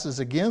trespasses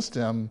against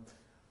Him.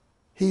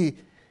 He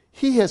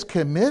has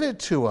committed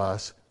to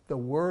us the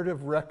word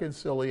of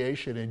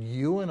reconciliation, and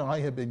you and I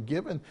have been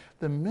given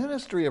the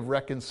ministry of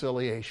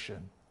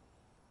reconciliation.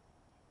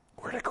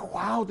 We're to go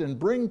out and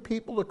bring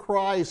people to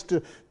Christ,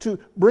 to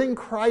bring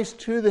Christ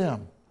to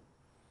them,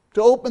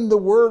 to open the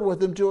Word with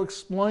them, to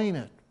explain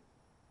it,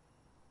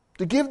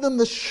 to give them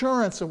the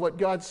assurance of what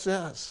God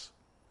says,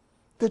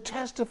 to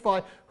testify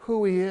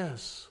who He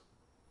is.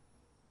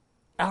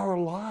 Our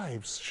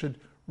lives should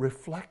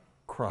reflect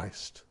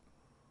Christ.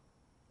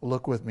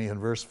 Look with me in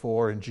verse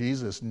 4. And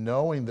Jesus,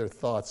 knowing their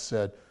thoughts,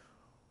 said,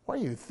 "Why are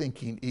you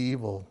thinking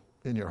evil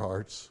in your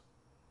hearts?"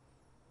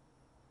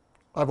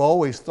 I've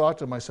always thought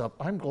to myself,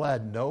 I'm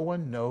glad no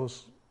one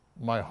knows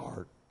my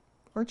heart.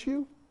 Aren't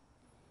you?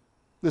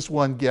 This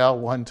one gal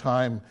one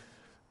time,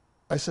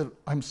 I said,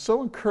 "I'm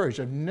so encouraged.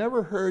 I've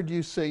never heard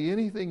you say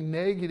anything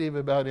negative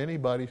about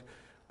anybody."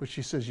 But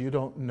she says, "You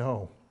don't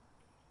know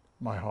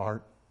my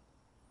heart."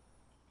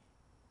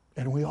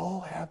 And we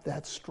all have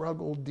that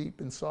struggle deep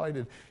inside.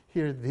 And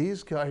here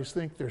these guys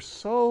think they're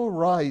so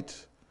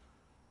right,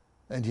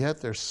 and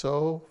yet they're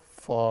so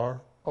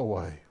far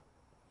away.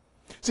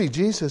 See,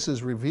 Jesus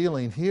is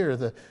revealing here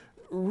that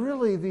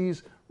really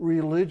these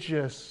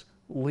religious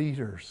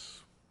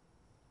leaders,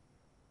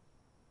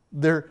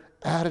 they're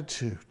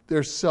attitude,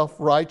 their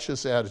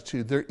self-righteous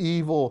attitude, their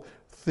evil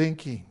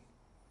thinking,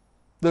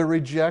 their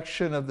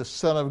rejection of the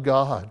Son of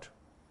God,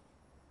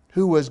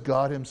 who was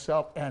God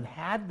himself and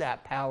had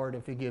that power to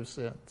forgive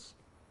sins.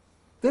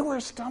 They were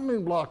a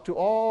stumbling block to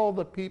all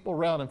the people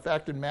around. In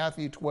fact, in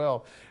Matthew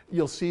 12,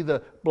 you'll see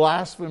the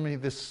blasphemy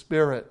of the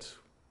Spirit,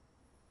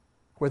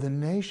 where the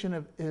nation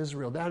of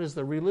Israel, that is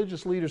the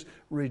religious leaders,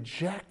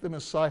 reject the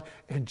Messiah,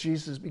 and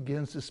Jesus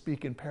begins to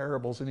speak in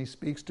parables, and he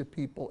speaks to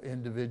people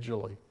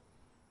individually.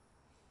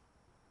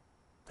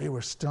 They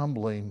were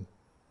stumbling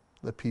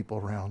the people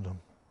around them.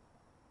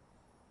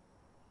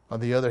 On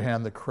the other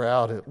hand, the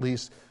crowd at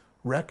least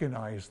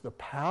recognized the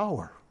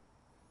power,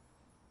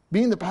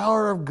 being the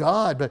power of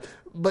God,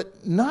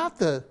 but not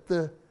the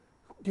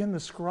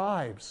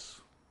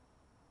scribes,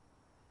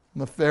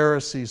 the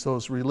Pharisees,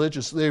 those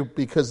religious,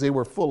 because they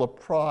were full of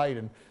pride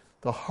and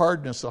the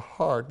hardness of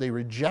heart, they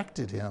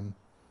rejected him,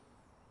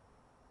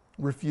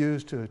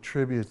 refused to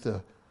attribute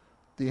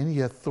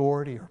any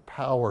authority or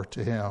power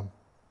to him.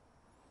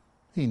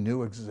 He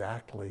knew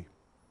exactly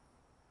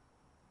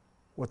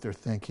what they're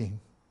thinking.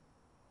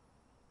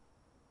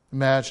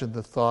 Imagine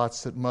the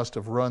thoughts that must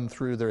have run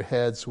through their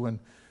heads when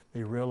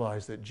they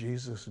realized that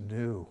Jesus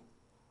knew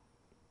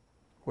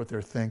what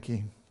they're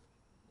thinking.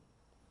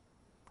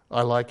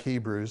 I like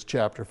Hebrews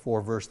chapter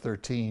 4, verse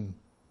 13.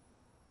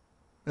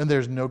 And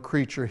there's no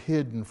creature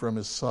hidden from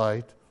his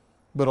sight,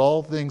 but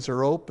all things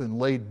are open,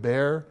 laid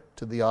bare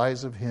to the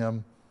eyes of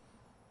him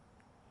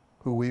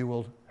who we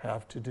will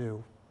have to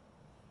do.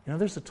 You know,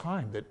 there's a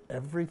time that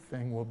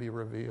everything will be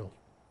revealed.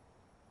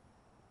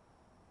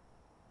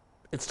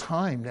 It's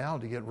time now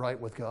to get right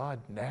with God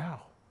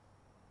now.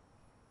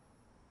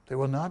 They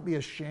will not be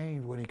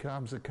ashamed when he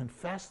comes to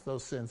confess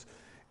those sins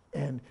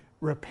and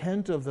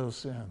repent of those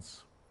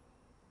sins.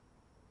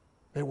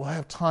 They will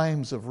have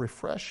times of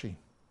refreshing.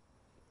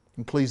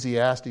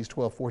 Ecclesiastes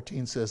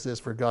 12:14 says this,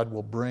 for God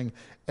will bring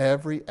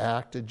every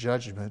act to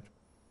judgment,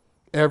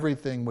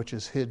 everything which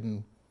is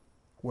hidden,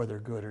 whether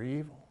good or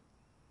evil.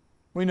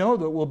 We know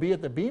that we'll be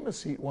at the Bema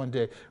seat one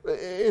day.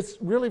 It's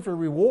really for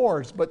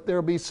rewards, but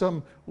there'll be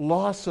some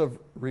loss of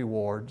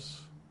rewards.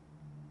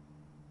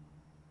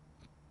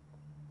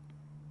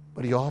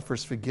 But he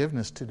offers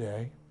forgiveness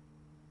today.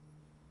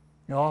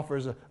 He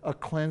offers a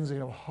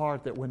cleansing of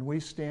heart that when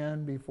we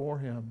stand before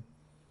him,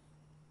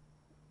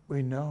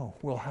 we know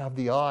we'll have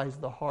the eyes,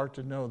 the heart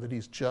to know that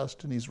he's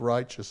just and he's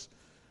righteous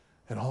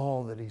in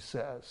all that he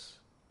says.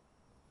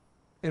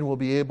 And we'll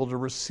be able to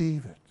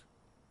receive it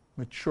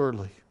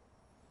maturely.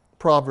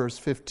 Proverbs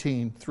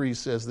 15:3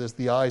 says this,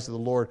 the eyes of the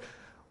Lord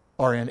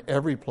are in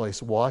every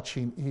place,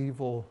 watching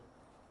evil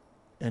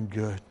and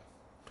good.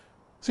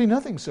 See,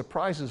 nothing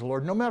surprises the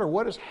Lord. No matter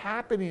what is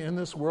happening in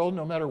this world,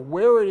 no matter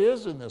where it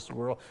is in this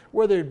world,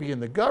 whether it be in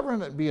the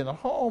government, be in the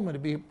home,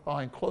 and be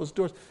behind closed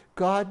doors,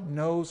 God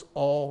knows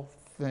all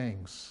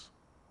things.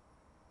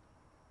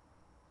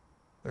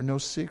 There are no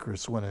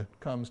secrets when it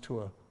comes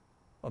to an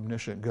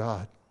omniscient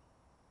God.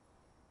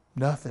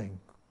 Nothing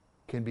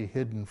can be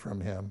hidden from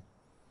him.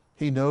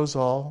 He knows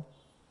all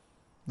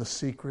the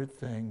secret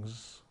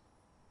things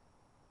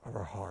of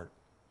our heart.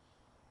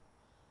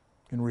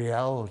 In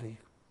reality,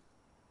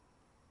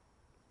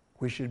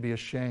 we should be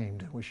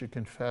ashamed. We should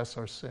confess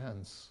our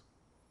sins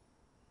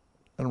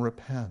and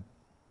repent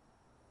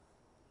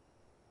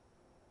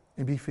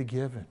and be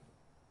forgiven.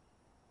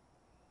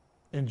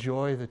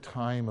 Enjoy the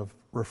time of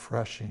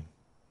refreshing.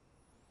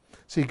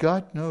 See,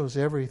 God knows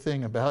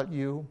everything about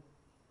you,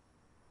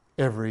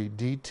 every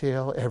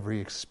detail, every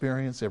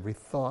experience, every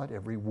thought,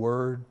 every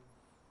word,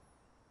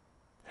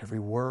 every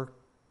work,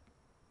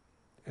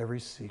 every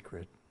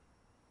secret.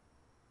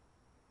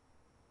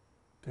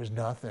 There's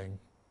nothing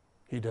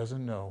he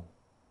doesn't know.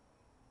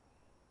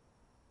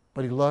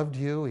 But he loved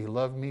you, he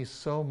loved me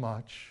so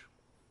much.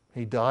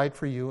 He died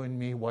for you and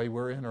me while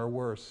we're in our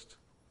worst.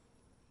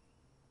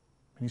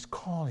 And he's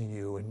calling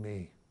you and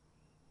me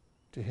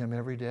to him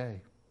every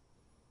day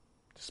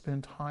to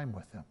spend time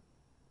with him.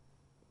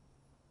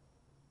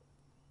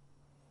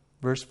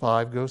 Verse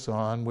 5 goes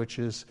on, which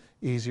is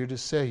easier to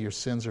say, your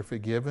sins are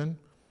forgiven,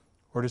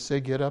 or to say,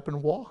 get up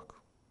and walk.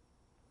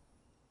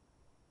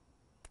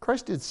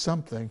 Christ did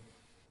something.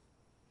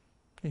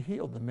 He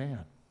healed the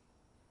man.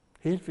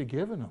 He had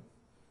forgiven him.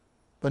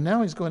 But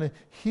now he's going to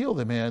heal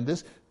the man.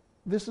 This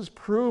is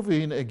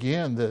proving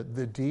again the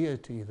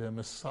deity, the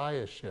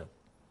messiahship.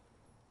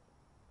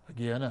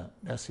 Again, a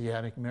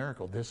messianic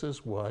miracle. This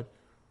is what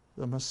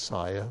the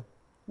Messiah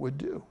would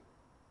do.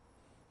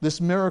 This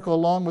miracle,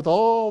 along with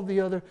all the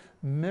other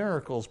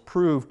miracles,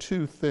 prove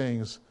two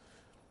things.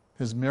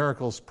 His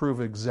miracles prove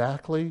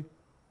exactly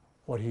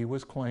what he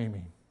was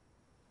claiming.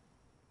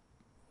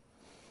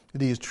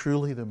 That he is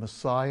truly the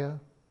Messiah,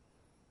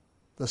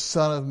 the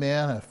Son of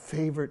Man, a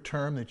favorite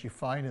term that you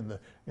find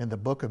in the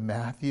book of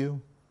Matthew,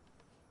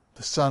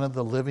 the Son of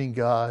the living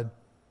God,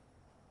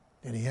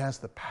 and he has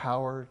the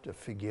power to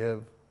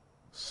forgive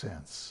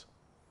sins.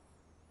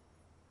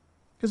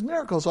 His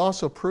miracles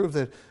also prove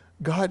that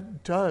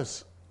God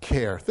does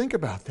care. Think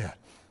about that.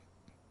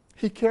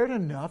 He cared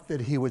enough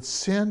that he would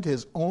send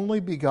his only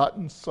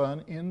begotten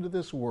Son into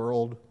this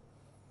world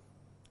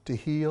to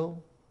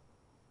heal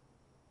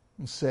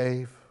and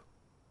save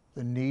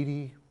the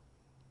needy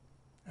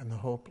and the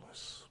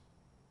hopeless.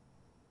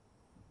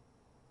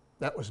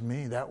 That was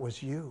me. That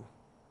was you.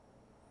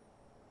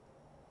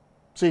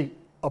 See,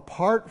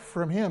 apart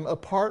from him,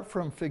 apart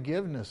from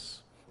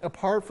forgiveness,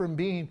 apart from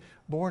being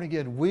born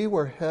again, we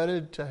were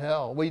headed to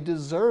hell. We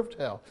deserved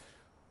hell.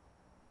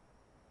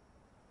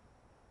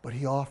 But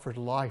he offered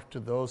life to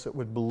those that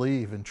would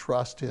believe and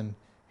trust in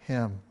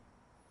him.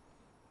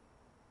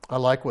 I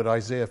like what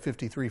Isaiah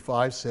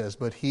 53:5 says,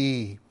 but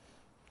he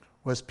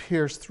was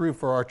pierced through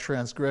for our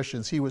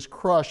transgressions. He was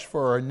crushed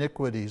for our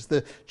iniquities.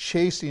 The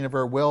chastening of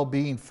our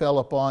well-being fell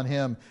upon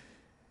him.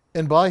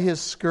 And by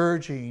his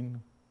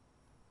scourging,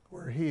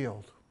 we're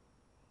healed.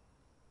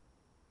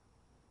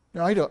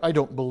 Now, I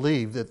don't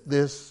believe that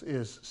this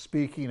is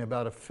speaking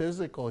about a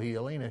physical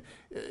healing.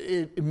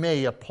 It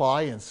may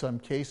apply in some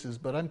cases,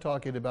 but I'm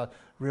talking about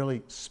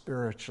really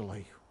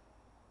spiritually.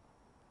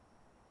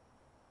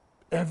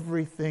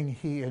 Everything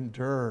he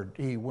endured,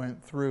 he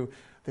went through,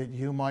 that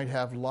you might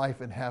have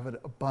life and have it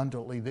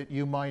abundantly, that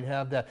you might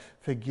have that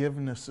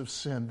forgiveness of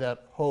sin,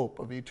 that hope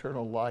of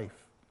eternal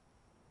life.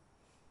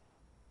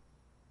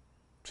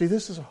 See,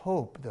 this is a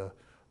hope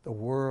the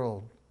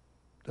world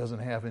doesn't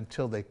have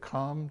until they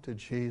come to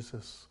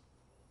Jesus.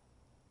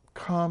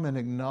 Come and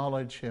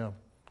acknowledge him.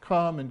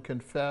 Come and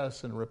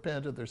confess and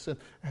repent of their sin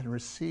and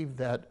receive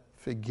that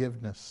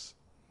forgiveness.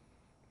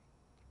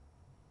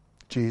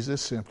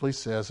 Jesus simply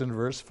says in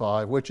verse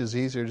 5, which is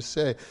easier to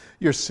say,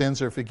 your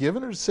sins are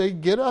forgiven, or to say,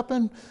 get up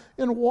and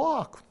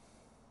walk.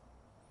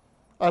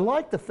 I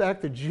like the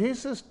fact that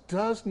Jesus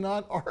does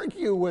not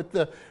argue with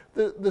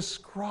the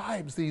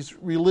scribes, these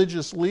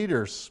religious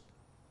leaders.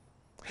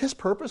 His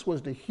purpose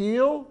was to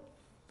heal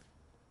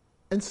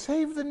and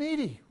save the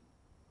needy.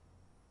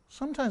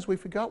 Sometimes we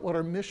forgot what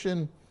our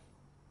mission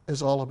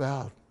is all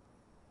about.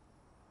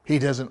 He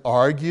doesn't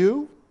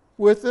argue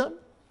with them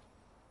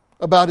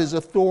about his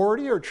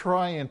authority or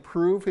try and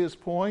prove his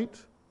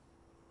point,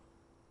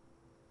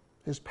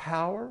 his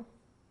power.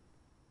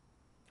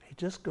 He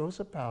just goes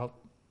about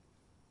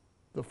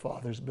the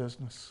Father's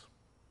business.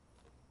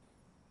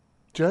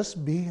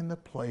 Just be in the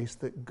place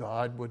that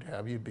God would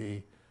have you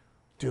be,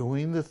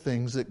 doing the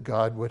things that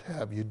God would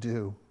have you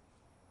do.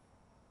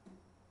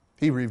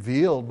 He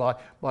revealed by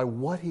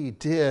what he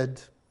did,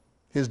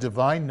 his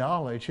divine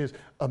knowledge, his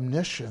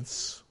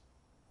omniscience.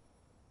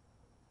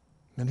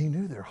 And he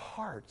knew their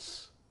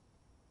hearts.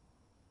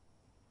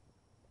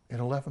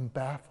 And left them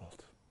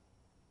baffled,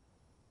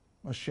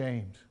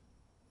 ashamed,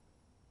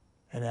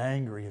 and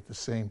angry at the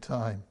same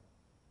time.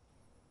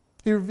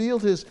 He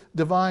revealed his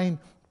divine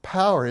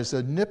power, his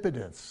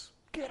omnipotence.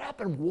 Get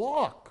up and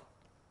walk.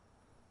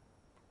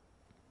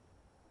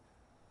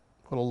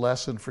 What a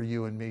lesson for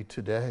you and me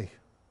today.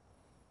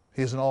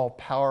 He's an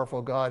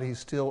all-powerful God. He's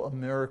still a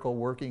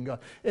miracle-working God.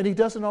 And he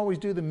doesn't always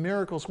do the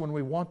miracles when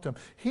we want them.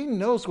 He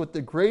knows what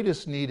the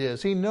greatest need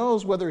is. He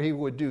knows whether he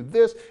would do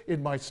this, it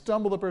might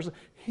stumble the person.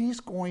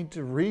 He's going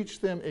to reach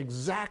them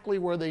exactly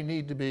where they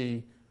need to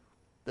be,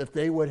 that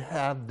they would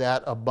have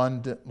that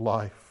abundant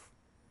life.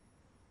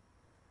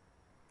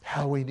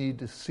 How we need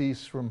to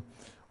cease from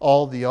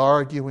all the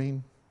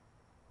arguing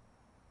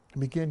and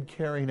begin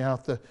carrying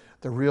out the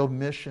real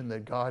mission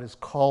that God has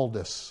called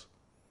us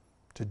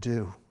to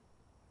do.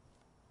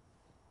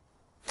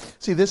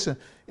 See, this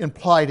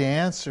implied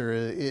answer,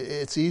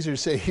 it's easier to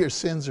say your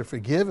sins are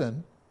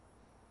forgiven.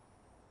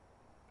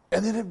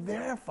 And then it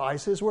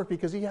verifies his work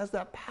because he has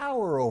that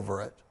power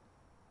over it.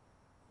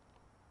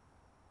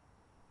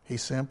 He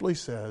simply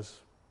says,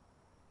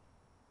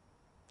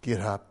 get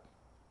up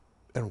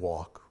and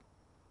walk.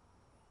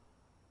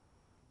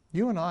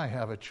 You and I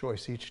have a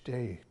choice each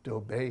day to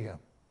obey him.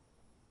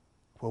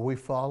 Will we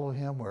follow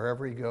him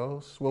wherever he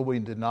goes? Will we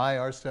deny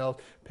ourselves,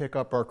 pick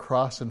up our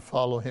cross and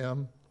follow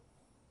him?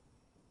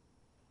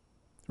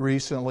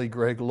 Recently,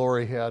 Greg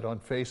Laurie had on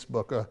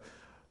Facebook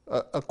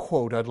a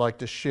quote I'd like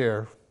to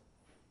share.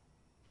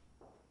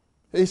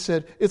 He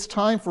said, it's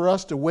time for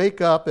us to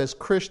wake up as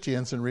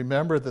Christians and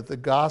remember that the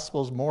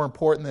gospel is more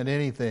important than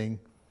anything.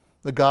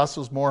 The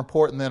gospel is more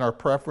important than our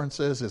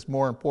preferences. It's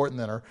more important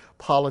than our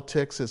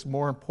politics. It's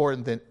more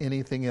important than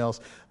anything else.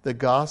 The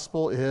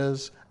gospel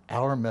is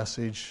our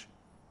message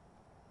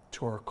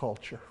to our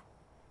culture.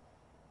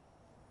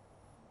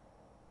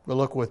 But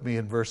look with me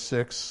in verse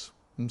 6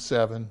 and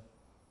 7.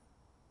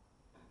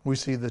 We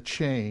see the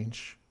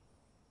change.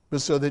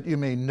 But so that you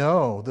may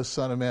know the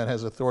Son of Man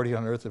has authority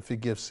on earth to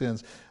forgive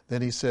sins.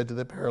 Then he said to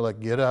the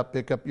paralytic, get up,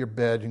 pick up your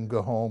bed, and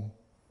go home.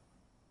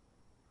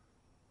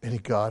 And he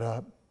got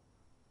up,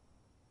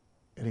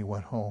 and he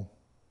went home.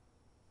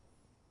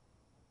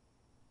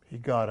 He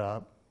got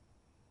up,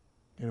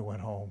 and he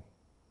went home.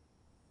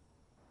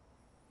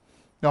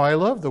 Now, I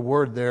love the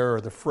word there,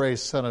 or the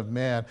phrase, Son of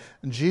Man.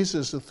 And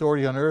Jesus'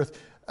 authority on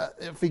earth,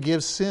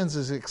 forgives sins,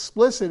 is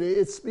explicit.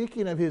 It's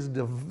speaking of his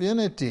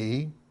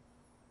divinity,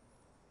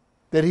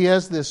 that he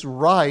has this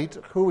right,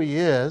 who he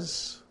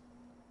is,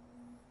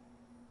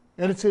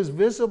 And it's His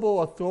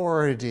visible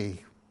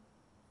authority.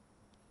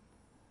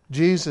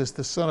 Jesus,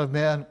 the Son of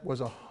Man,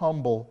 was a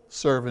humble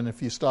servant,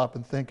 if you stop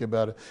and think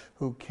about it,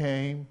 who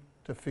came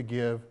to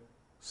forgive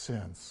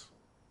sins.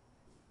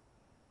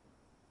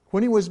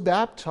 When He was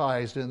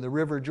baptized in the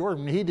River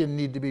Jordan, He didn't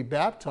need to be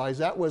baptized.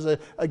 That was,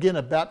 again,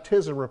 a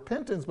baptism of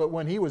repentance. But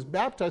when He was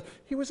baptized,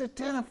 He was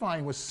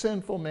identifying with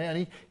sinful man.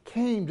 He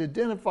came to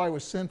identify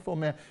with sinful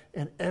man.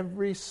 And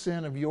every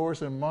sin of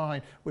yours and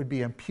mine would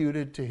be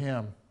imputed to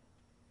Him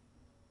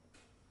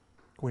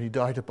when He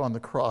died upon the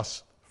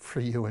cross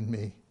for you and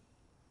me.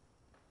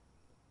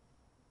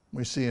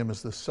 We see Him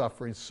as the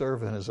suffering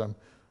servant, as I'm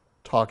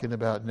talking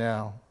about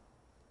now.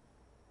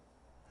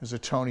 His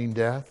atoning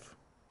death,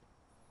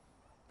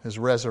 His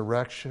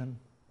resurrection,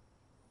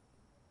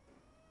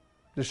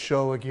 to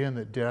show again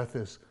that death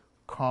is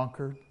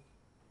conquered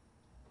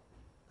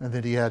and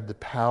that He had the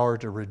power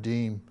to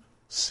redeem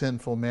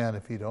sinful man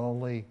if he'd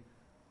only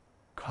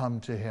come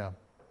to Him,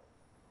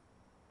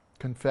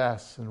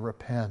 confess and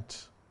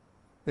repent,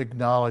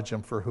 acknowledge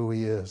Him for who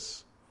He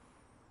is.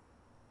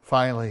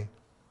 Finally,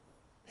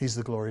 He's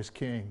the glorious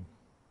King.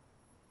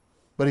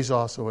 But He's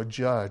also a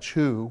judge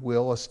who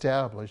will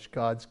establish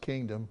God's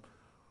kingdom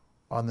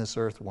on this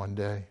earth one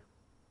day.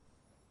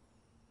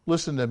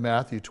 Listen to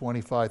Matthew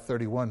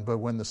 25:31. But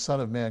when the Son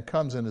of Man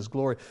comes in His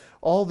glory,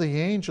 all the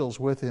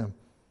angels with Him,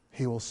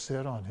 He will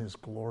sit on His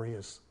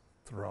glorious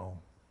throne.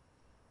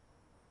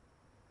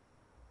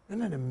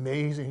 Isn't it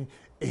amazing?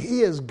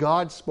 He, as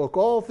God, spoke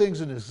all things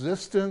in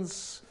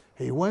existence.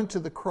 He went to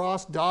the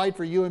cross, died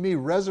for you and me,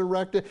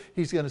 resurrected.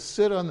 He's going to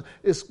sit on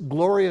this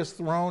glorious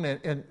throne,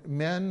 and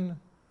men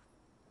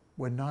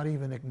would not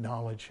even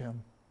acknowledge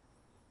Him.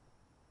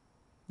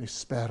 They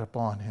spat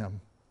upon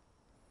Him.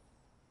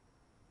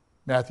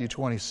 Matthew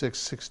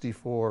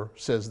 26:64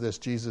 says this.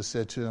 Jesus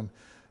said to him,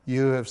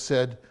 "You have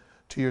said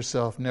to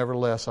yourself,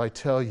 nevertheless, I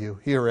tell you,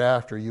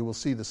 hereafter you will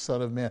see the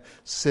Son of Man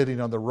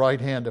sitting on the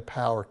right hand of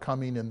power,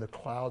 coming in the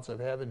clouds of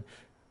heaven,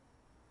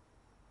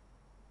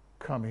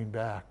 coming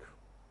back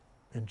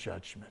in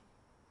judgment."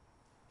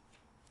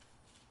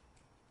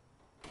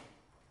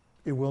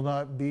 It will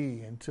not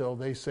be until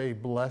they say,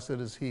 "Blessed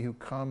is he who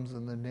comes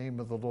in the name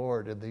of the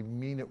Lord," and they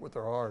mean it with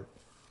their heart,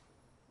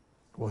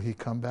 will He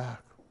come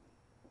back.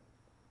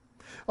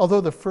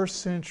 Although the first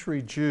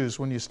century Jews,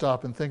 when you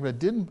stop and think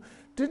about it,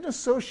 didn't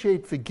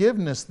associate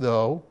forgiveness,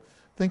 though,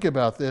 think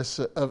about this,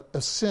 a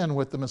sin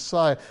with the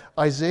Messiah.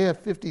 Isaiah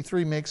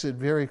 53 makes it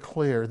very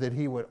clear that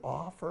He would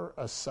offer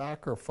a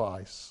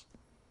sacrifice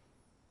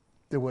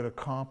that would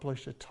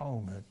accomplish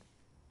atonement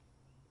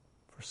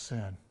for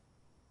sin.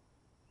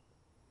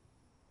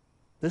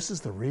 This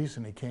is the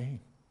reason He came.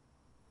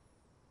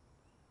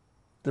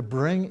 To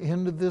bring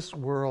into this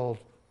world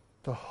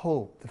the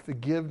hope, the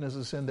forgiveness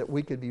of sin, that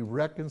we could be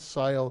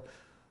reconciled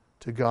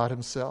to God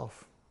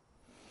Himself.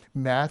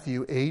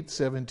 Matthew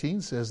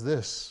 8:17 says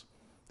this.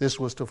 This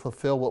was to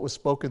fulfill what was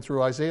spoken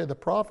through Isaiah the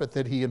prophet,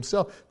 that He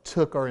Himself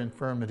took our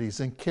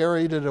infirmities and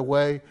carried it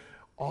away,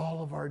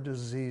 all of our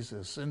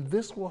diseases. And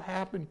this will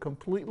happen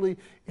completely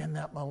in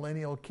that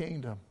millennial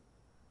kingdom.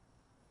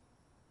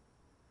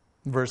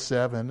 Verse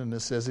 7, and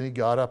it says, and He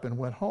got up and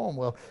went home.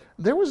 Well,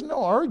 there was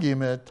no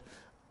argument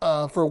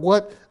for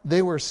what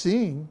they were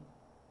seeing.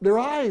 Their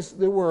eyes,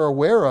 they were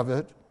aware of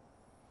it.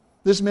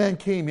 This man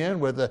came in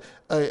with,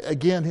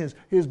 again,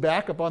 his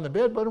back up on the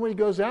bed, but when he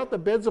goes out, the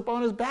bed's up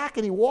on his back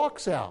and he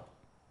walks out.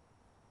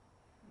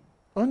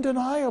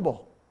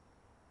 Undeniable.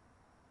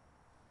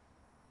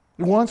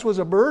 He once was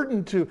a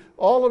burden to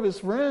all of his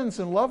friends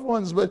and loved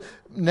ones, but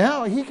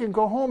now he can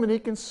go home and he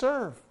can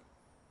serve.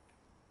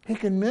 He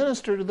can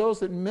minister to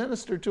those that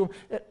minister to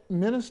him,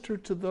 minister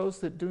to those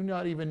that do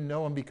not even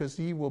know Him, because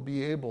he will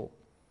be able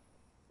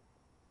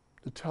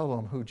to tell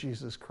them who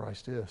Jesus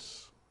Christ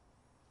is.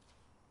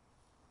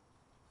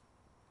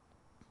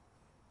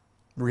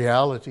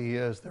 Reality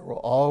is there will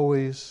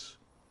always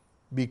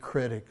be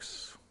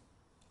critics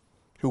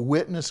who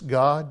witness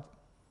God's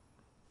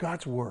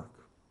work,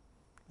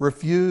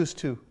 refuse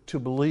to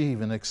believe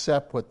and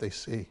accept what they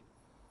see.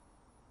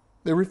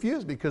 They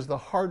refuse because the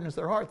hardness of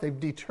their heart. They've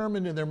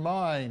determined in their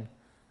mind,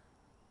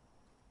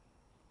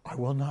 I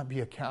will not be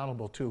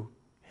accountable to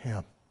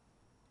Him.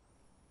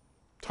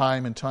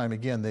 Time and time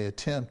again, they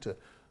attempt to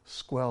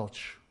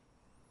squelch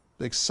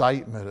the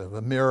excitement of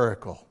a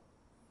miracle.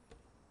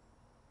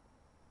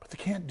 But they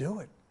can't do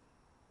it.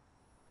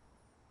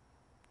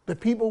 The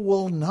people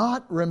will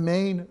not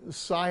remain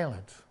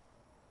silent.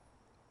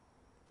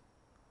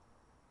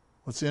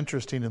 What's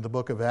interesting, in the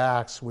book of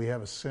Acts, we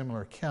have a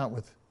similar account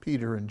with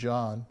Peter and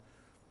John.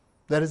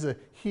 That is a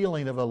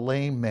healing of a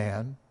lame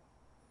man.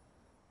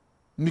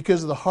 And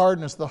because of the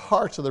hardness of the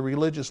hearts of the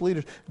religious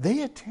leaders,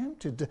 they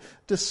attempted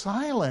to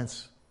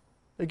silence,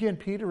 again,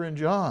 Peter and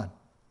John.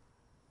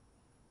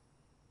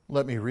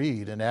 Let me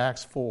read in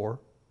Acts 4,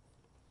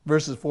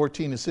 verses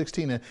 14 and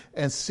 16.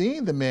 And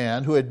seeing the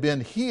man who had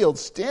been healed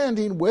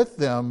standing with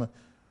them,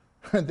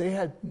 they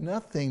had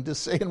nothing to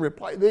say in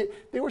reply.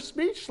 They were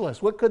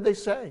speechless. What could they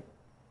say?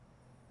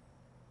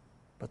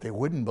 But they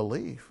wouldn't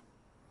believe.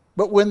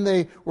 But when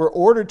they were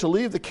ordered to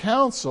leave the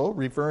council,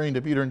 referring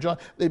to Peter and John,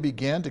 they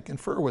began to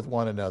confer with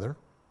one another,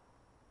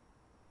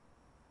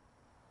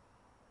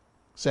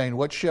 saying,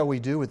 "What shall we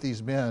do with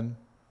these men?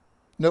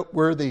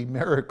 Noteworthy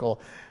miracle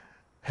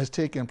has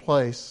taken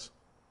place,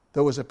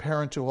 though it was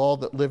apparent to all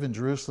that live in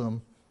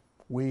Jerusalem.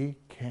 We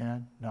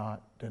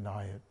cannot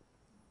deny it."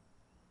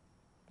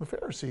 The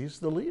Pharisees,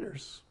 the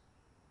leaders,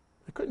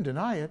 they couldn't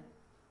deny it.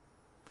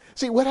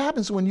 See, what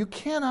happens when you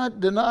cannot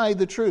deny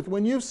the truth?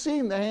 When you've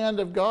seen the hand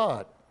of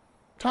God,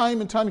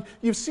 time and time,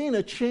 you've seen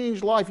a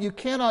changed life, you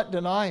cannot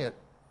deny it.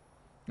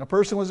 A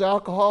person was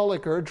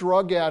alcoholic or a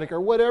drug addict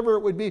or whatever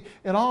it would be,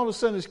 and all of a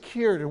sudden is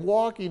cured and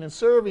walking and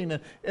serving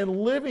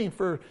and living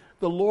for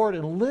the Lord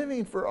and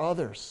living for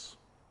others.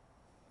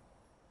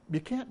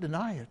 You can't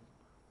deny it.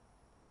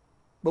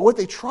 But what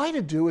they try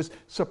to do is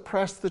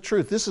suppress the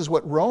truth. This is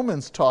what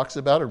Romans talks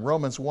about in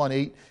Romans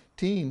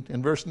 1:18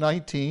 in verse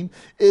 19.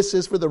 It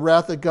says, "For the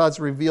wrath of God is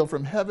revealed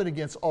from heaven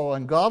against all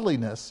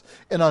ungodliness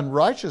and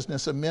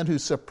unrighteousness of men who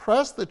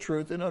suppress the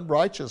truth in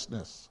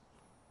unrighteousness.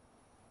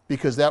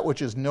 Because that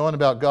which is known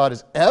about God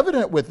is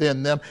evident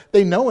within them."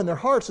 They know in their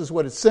hearts is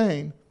what it's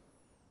saying.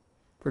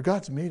 For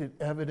God's made it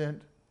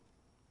evident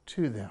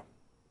to them.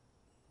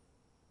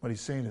 What he's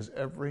saying is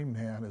every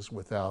man is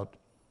without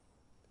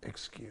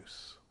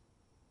excuse.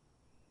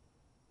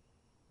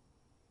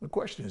 The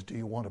question is, do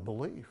you want to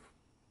believe?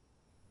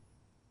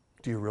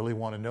 Do you really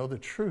want to know the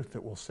truth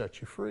that will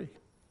set you free?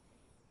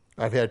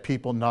 I've had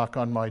people knock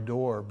on my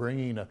door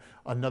bringing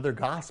another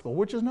gospel,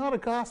 which is not a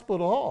gospel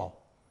at all.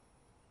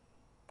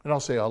 And I'll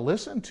say, "I'll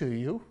listen to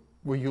you.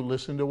 Will you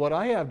listen to what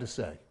I have to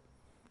say?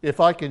 If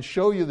I can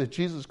show you that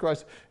Jesus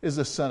Christ is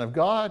the Son of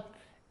God,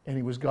 and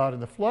he was God in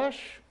the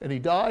flesh, and he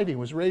died, he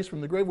was raised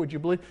from the grave, would you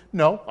believe?"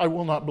 "No, I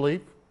will not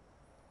believe."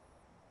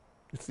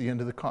 It's the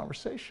end of the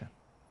conversation.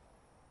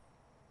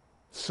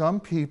 Some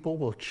people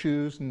will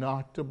choose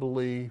not to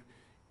believe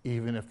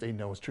even if they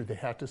know it's true. They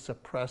have to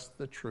suppress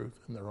the truth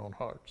in their own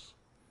hearts.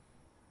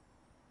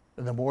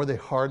 And the more they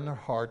harden their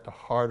heart, the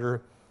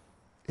harder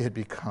it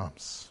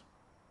becomes.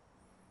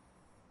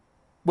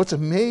 What's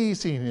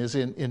amazing is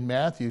in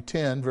Matthew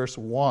 10, verse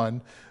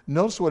 1,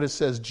 notice what it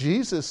says.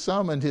 Jesus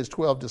summoned his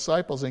 12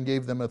 disciples and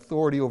gave them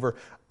authority over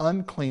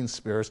unclean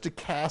spirits to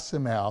cast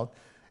them out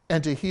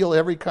and to heal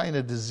every kind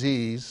of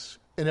disease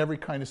and every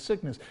kind of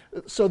sickness.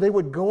 So they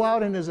would go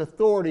out in his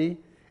authority,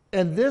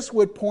 and this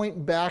would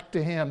point back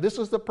to him. This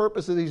was the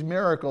purpose of these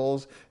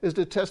miracles, is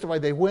to testify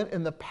they went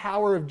in the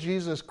power of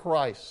Jesus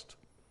Christ.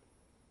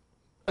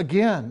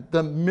 Again,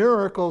 the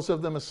miracles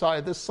of the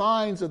Messiah, the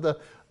signs of the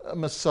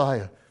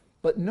Messiah.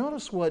 But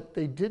notice what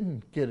they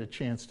didn't get a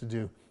chance to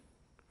do.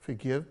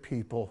 Forgive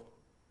people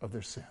of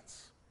their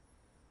sins.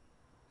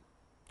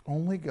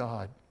 Only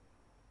God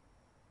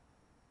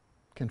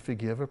can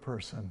forgive a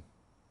person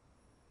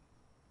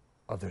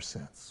of their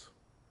sins.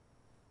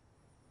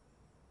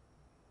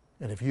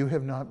 And if you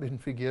have not been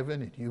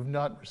forgiven and you've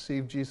not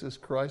received Jesus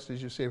Christ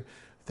as your Savior,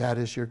 that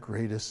is your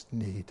greatest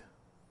need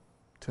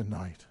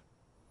tonight.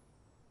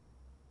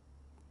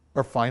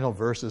 Our final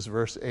verse is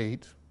verse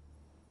 8.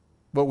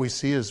 What we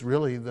see is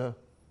really the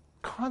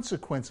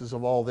consequences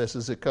of all this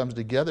as it comes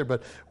together.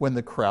 But when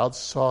the crowd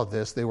saw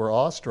this, they were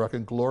awestruck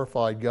and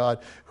glorified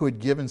God who had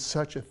given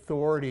such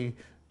authority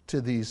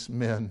to these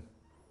men.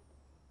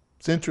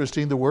 It's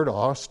interesting, the word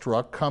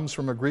awestruck comes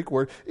from a Greek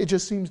word. It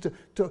just seems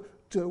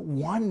to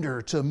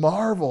wonder, to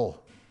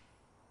marvel.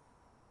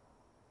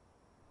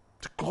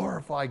 To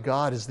glorify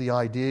God is the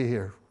idea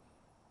here.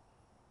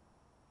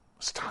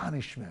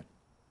 Astonishment.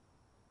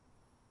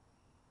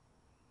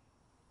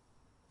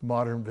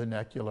 Modern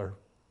vernacular,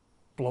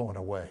 blown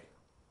away.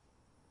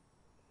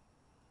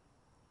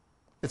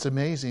 It's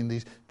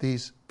amazing,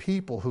 these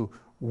people who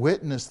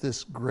witnessed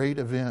this great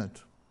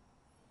event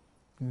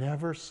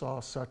never saw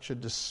such a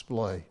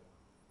display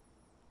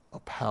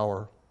of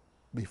power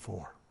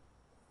before.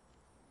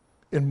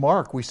 In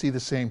Mark, we see the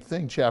same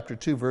thing, chapter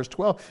 2, verse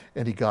 12.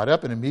 "And he got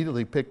up and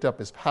immediately picked up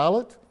his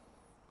pallet,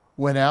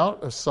 went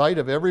out of sight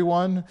of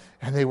everyone,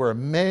 and they were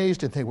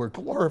amazed and they were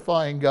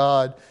glorifying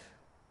God.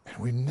 And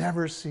we've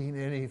never seen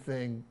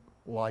anything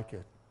like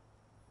it."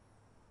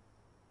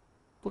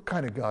 What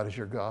kind of God is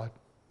your God?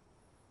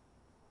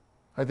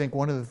 I think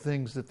one of the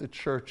things that the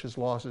church has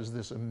lost is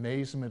this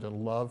amazement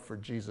and love for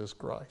Jesus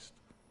Christ.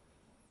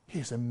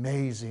 He's an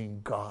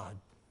amazing God.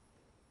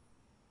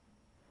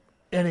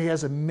 And he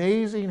has an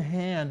amazing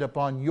hand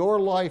upon your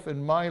life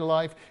and my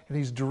life, and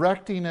he's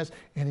directing us,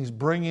 and he's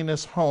bringing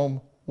us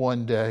home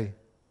one day.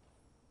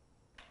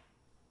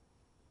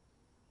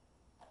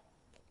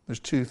 There's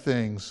two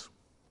things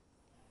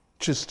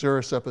to stir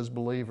us up as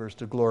believers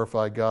to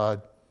glorify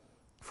God.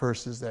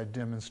 First is that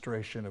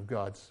demonstration of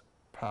God's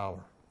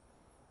power.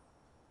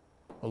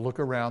 Well, look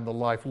around the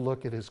life,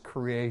 look at his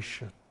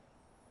creation.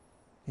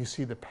 You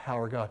see the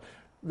power of God.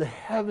 The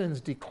heavens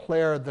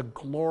declare the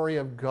glory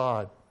of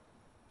God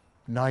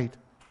night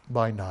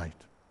by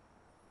night.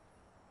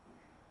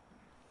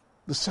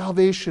 The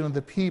salvation of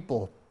the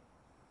people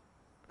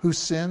whose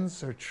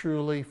sins are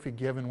truly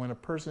forgiven, when a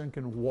person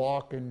can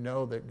walk and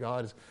know that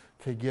God has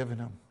forgiven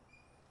him.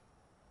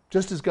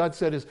 Just as God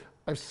said,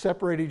 I've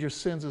separated your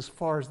sins as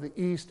far as the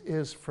east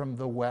is from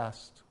the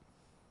west.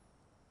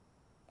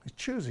 He's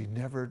choosing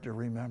never to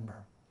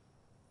remember.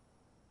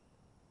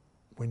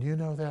 When you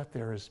know that,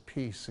 there is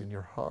peace in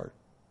your heart.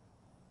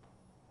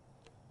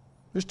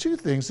 There's two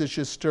things that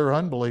should stir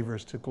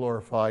unbelievers to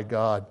glorify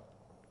God.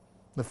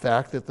 The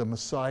fact that the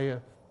Messiah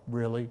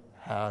really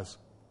has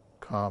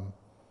come.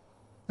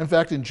 In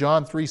fact, in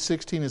John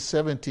 3:16 and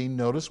 17,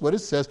 notice what it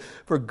says.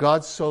 For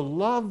God so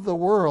loved the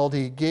world,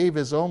 he gave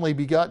his only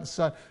begotten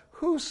Son.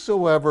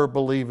 Whosoever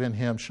believe in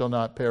him shall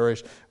not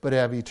perish, but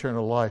have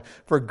eternal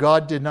life. For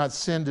God did not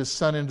send his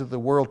Son into the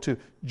world to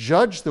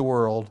judge the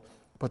world,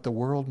 but the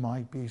world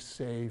might be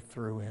saved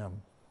through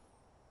him.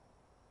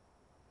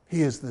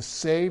 He is the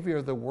Savior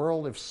of the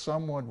world if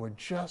someone would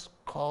just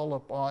call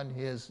upon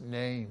his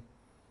name,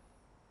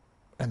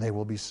 and they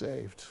will be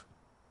saved.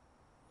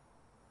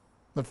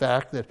 The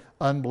fact that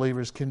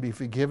unbelievers can be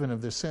forgiven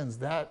of their sins,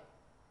 that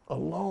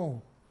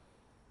alone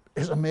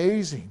is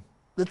amazing.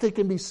 That they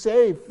can be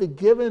saved,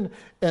 forgiven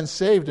and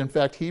saved. In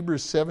fact,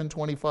 Hebrews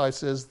 7:25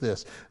 says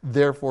this,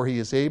 therefore he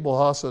is able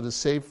also to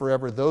save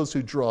forever those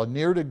who draw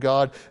near to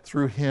God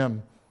through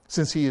him,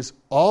 since he is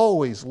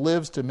always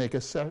lives to make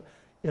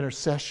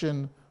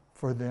intercession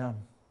for them.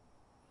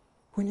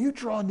 When you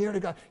draw near to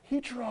God,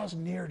 he draws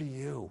near to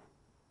you.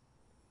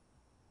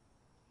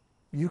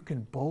 You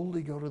can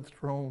boldly go to the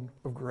throne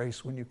of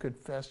grace when you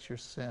confess your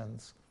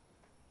sins.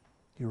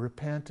 You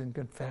repent and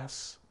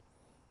confess.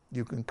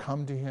 You can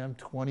come to him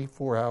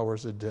 24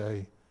 hours a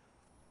day.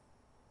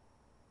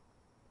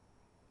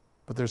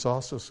 But there's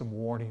also some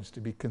warnings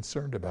to be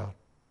concerned about.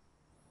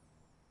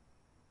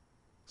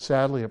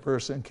 Sadly, a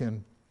person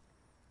can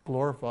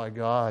glorify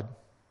God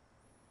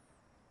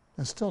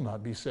and still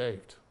not be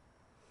saved.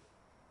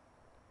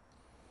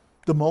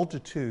 The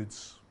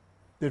multitudes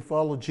that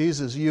followed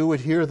Jesus, you would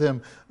hear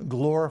them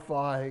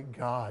glorify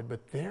God,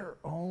 but their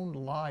own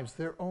lives,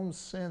 their own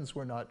sins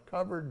were not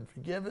covered and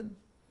forgiven.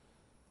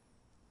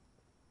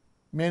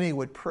 Many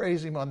would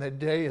praise him on that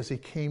day as he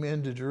came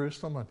into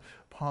Jerusalem on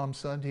Palm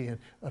Sunday, and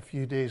a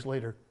few days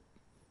later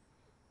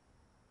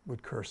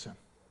would curse him.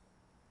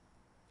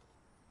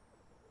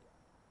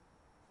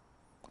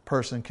 A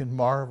person can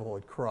marvel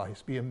at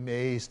Christ, be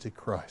amazed at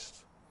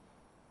Christ.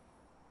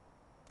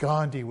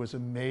 Gandhi was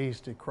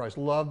amazed at Christ,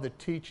 loved the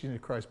teaching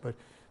of Christ, but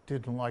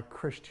didn't like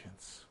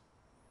Christians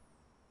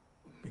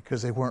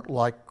because they weren't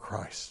like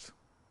Christ.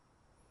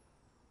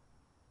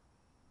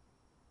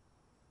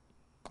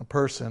 A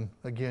person,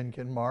 again,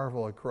 can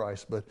marvel at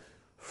Christ, but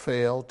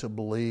fail to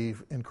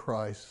believe in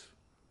Christ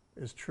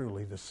is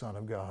truly the Son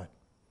of God,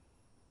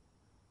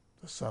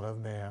 the Son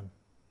of Man,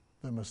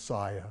 the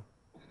Messiah.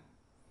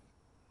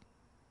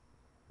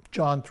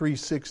 John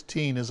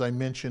 3:16, as I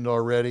mentioned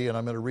already, and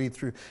I'm going to read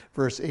through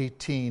verse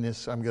 18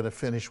 as I'm going to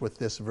finish with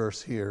this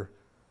verse here.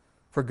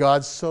 For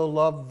God so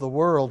loved the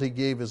world, he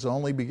gave his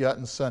only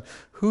begotten Son.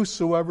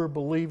 Whosoever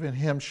believe in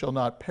him shall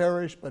not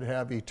perish, but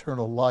have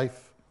eternal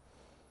life.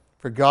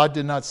 For God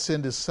did not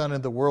send his Son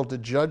into the world to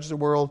judge the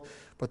world,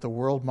 but the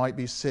world might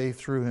be saved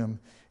through him.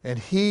 And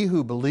he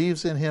who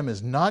believes in him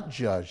is not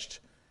judged,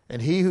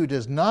 and he who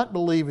does not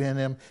believe in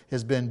him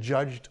has been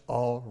judged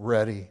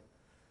already,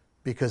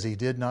 because he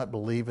did not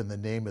believe in the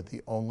name of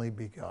the only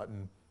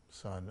begotten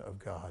Son of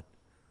God.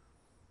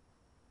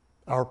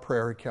 Our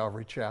prayer at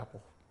Calvary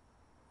Chapel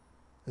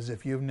is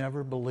if you've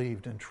never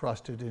believed and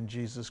trusted in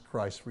Jesus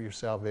Christ for your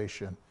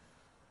salvation,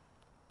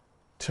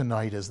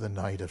 tonight is the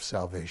night of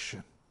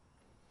salvation.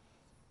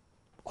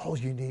 All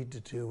you need to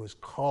do is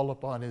call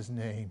upon his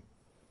name,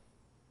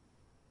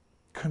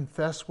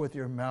 confess with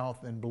your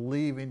mouth, and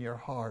believe in your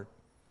heart.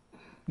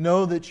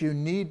 Know that you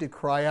need to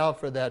cry out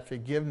for that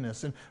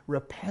forgiveness and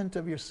repent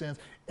of your sins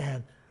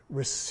and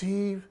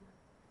receive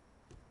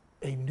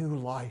a new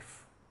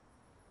life,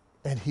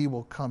 and he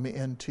will come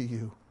into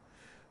you.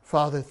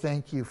 Father,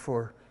 thank you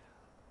for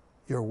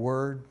your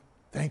word.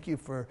 Thank you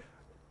for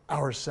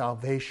our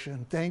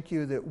salvation. Thank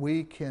you that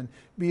we can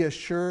be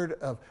assured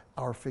of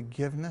our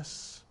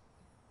forgiveness,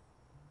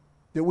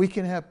 that we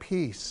can have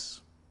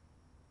peace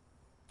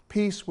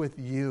with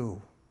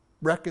you,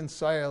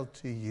 reconciled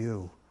to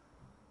you.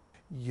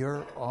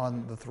 You're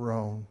on the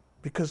throne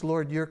because,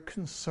 Lord, you're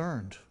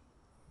concerned.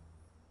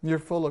 You're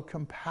full of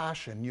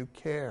compassion. You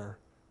care.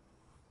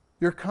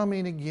 You're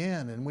coming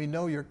again, and we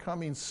know you're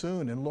coming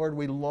soon. And, Lord,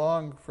 we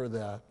long for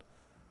that.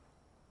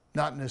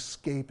 Not an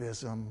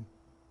escapism,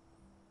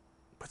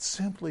 but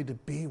simply to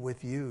be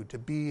with you, to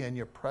be in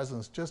your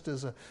presence, just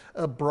as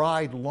a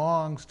bride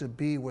longs to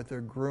be with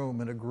her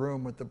groom and a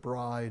groom with the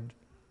bride.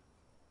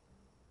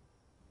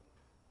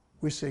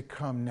 We say,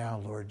 come now,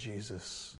 Lord Jesus.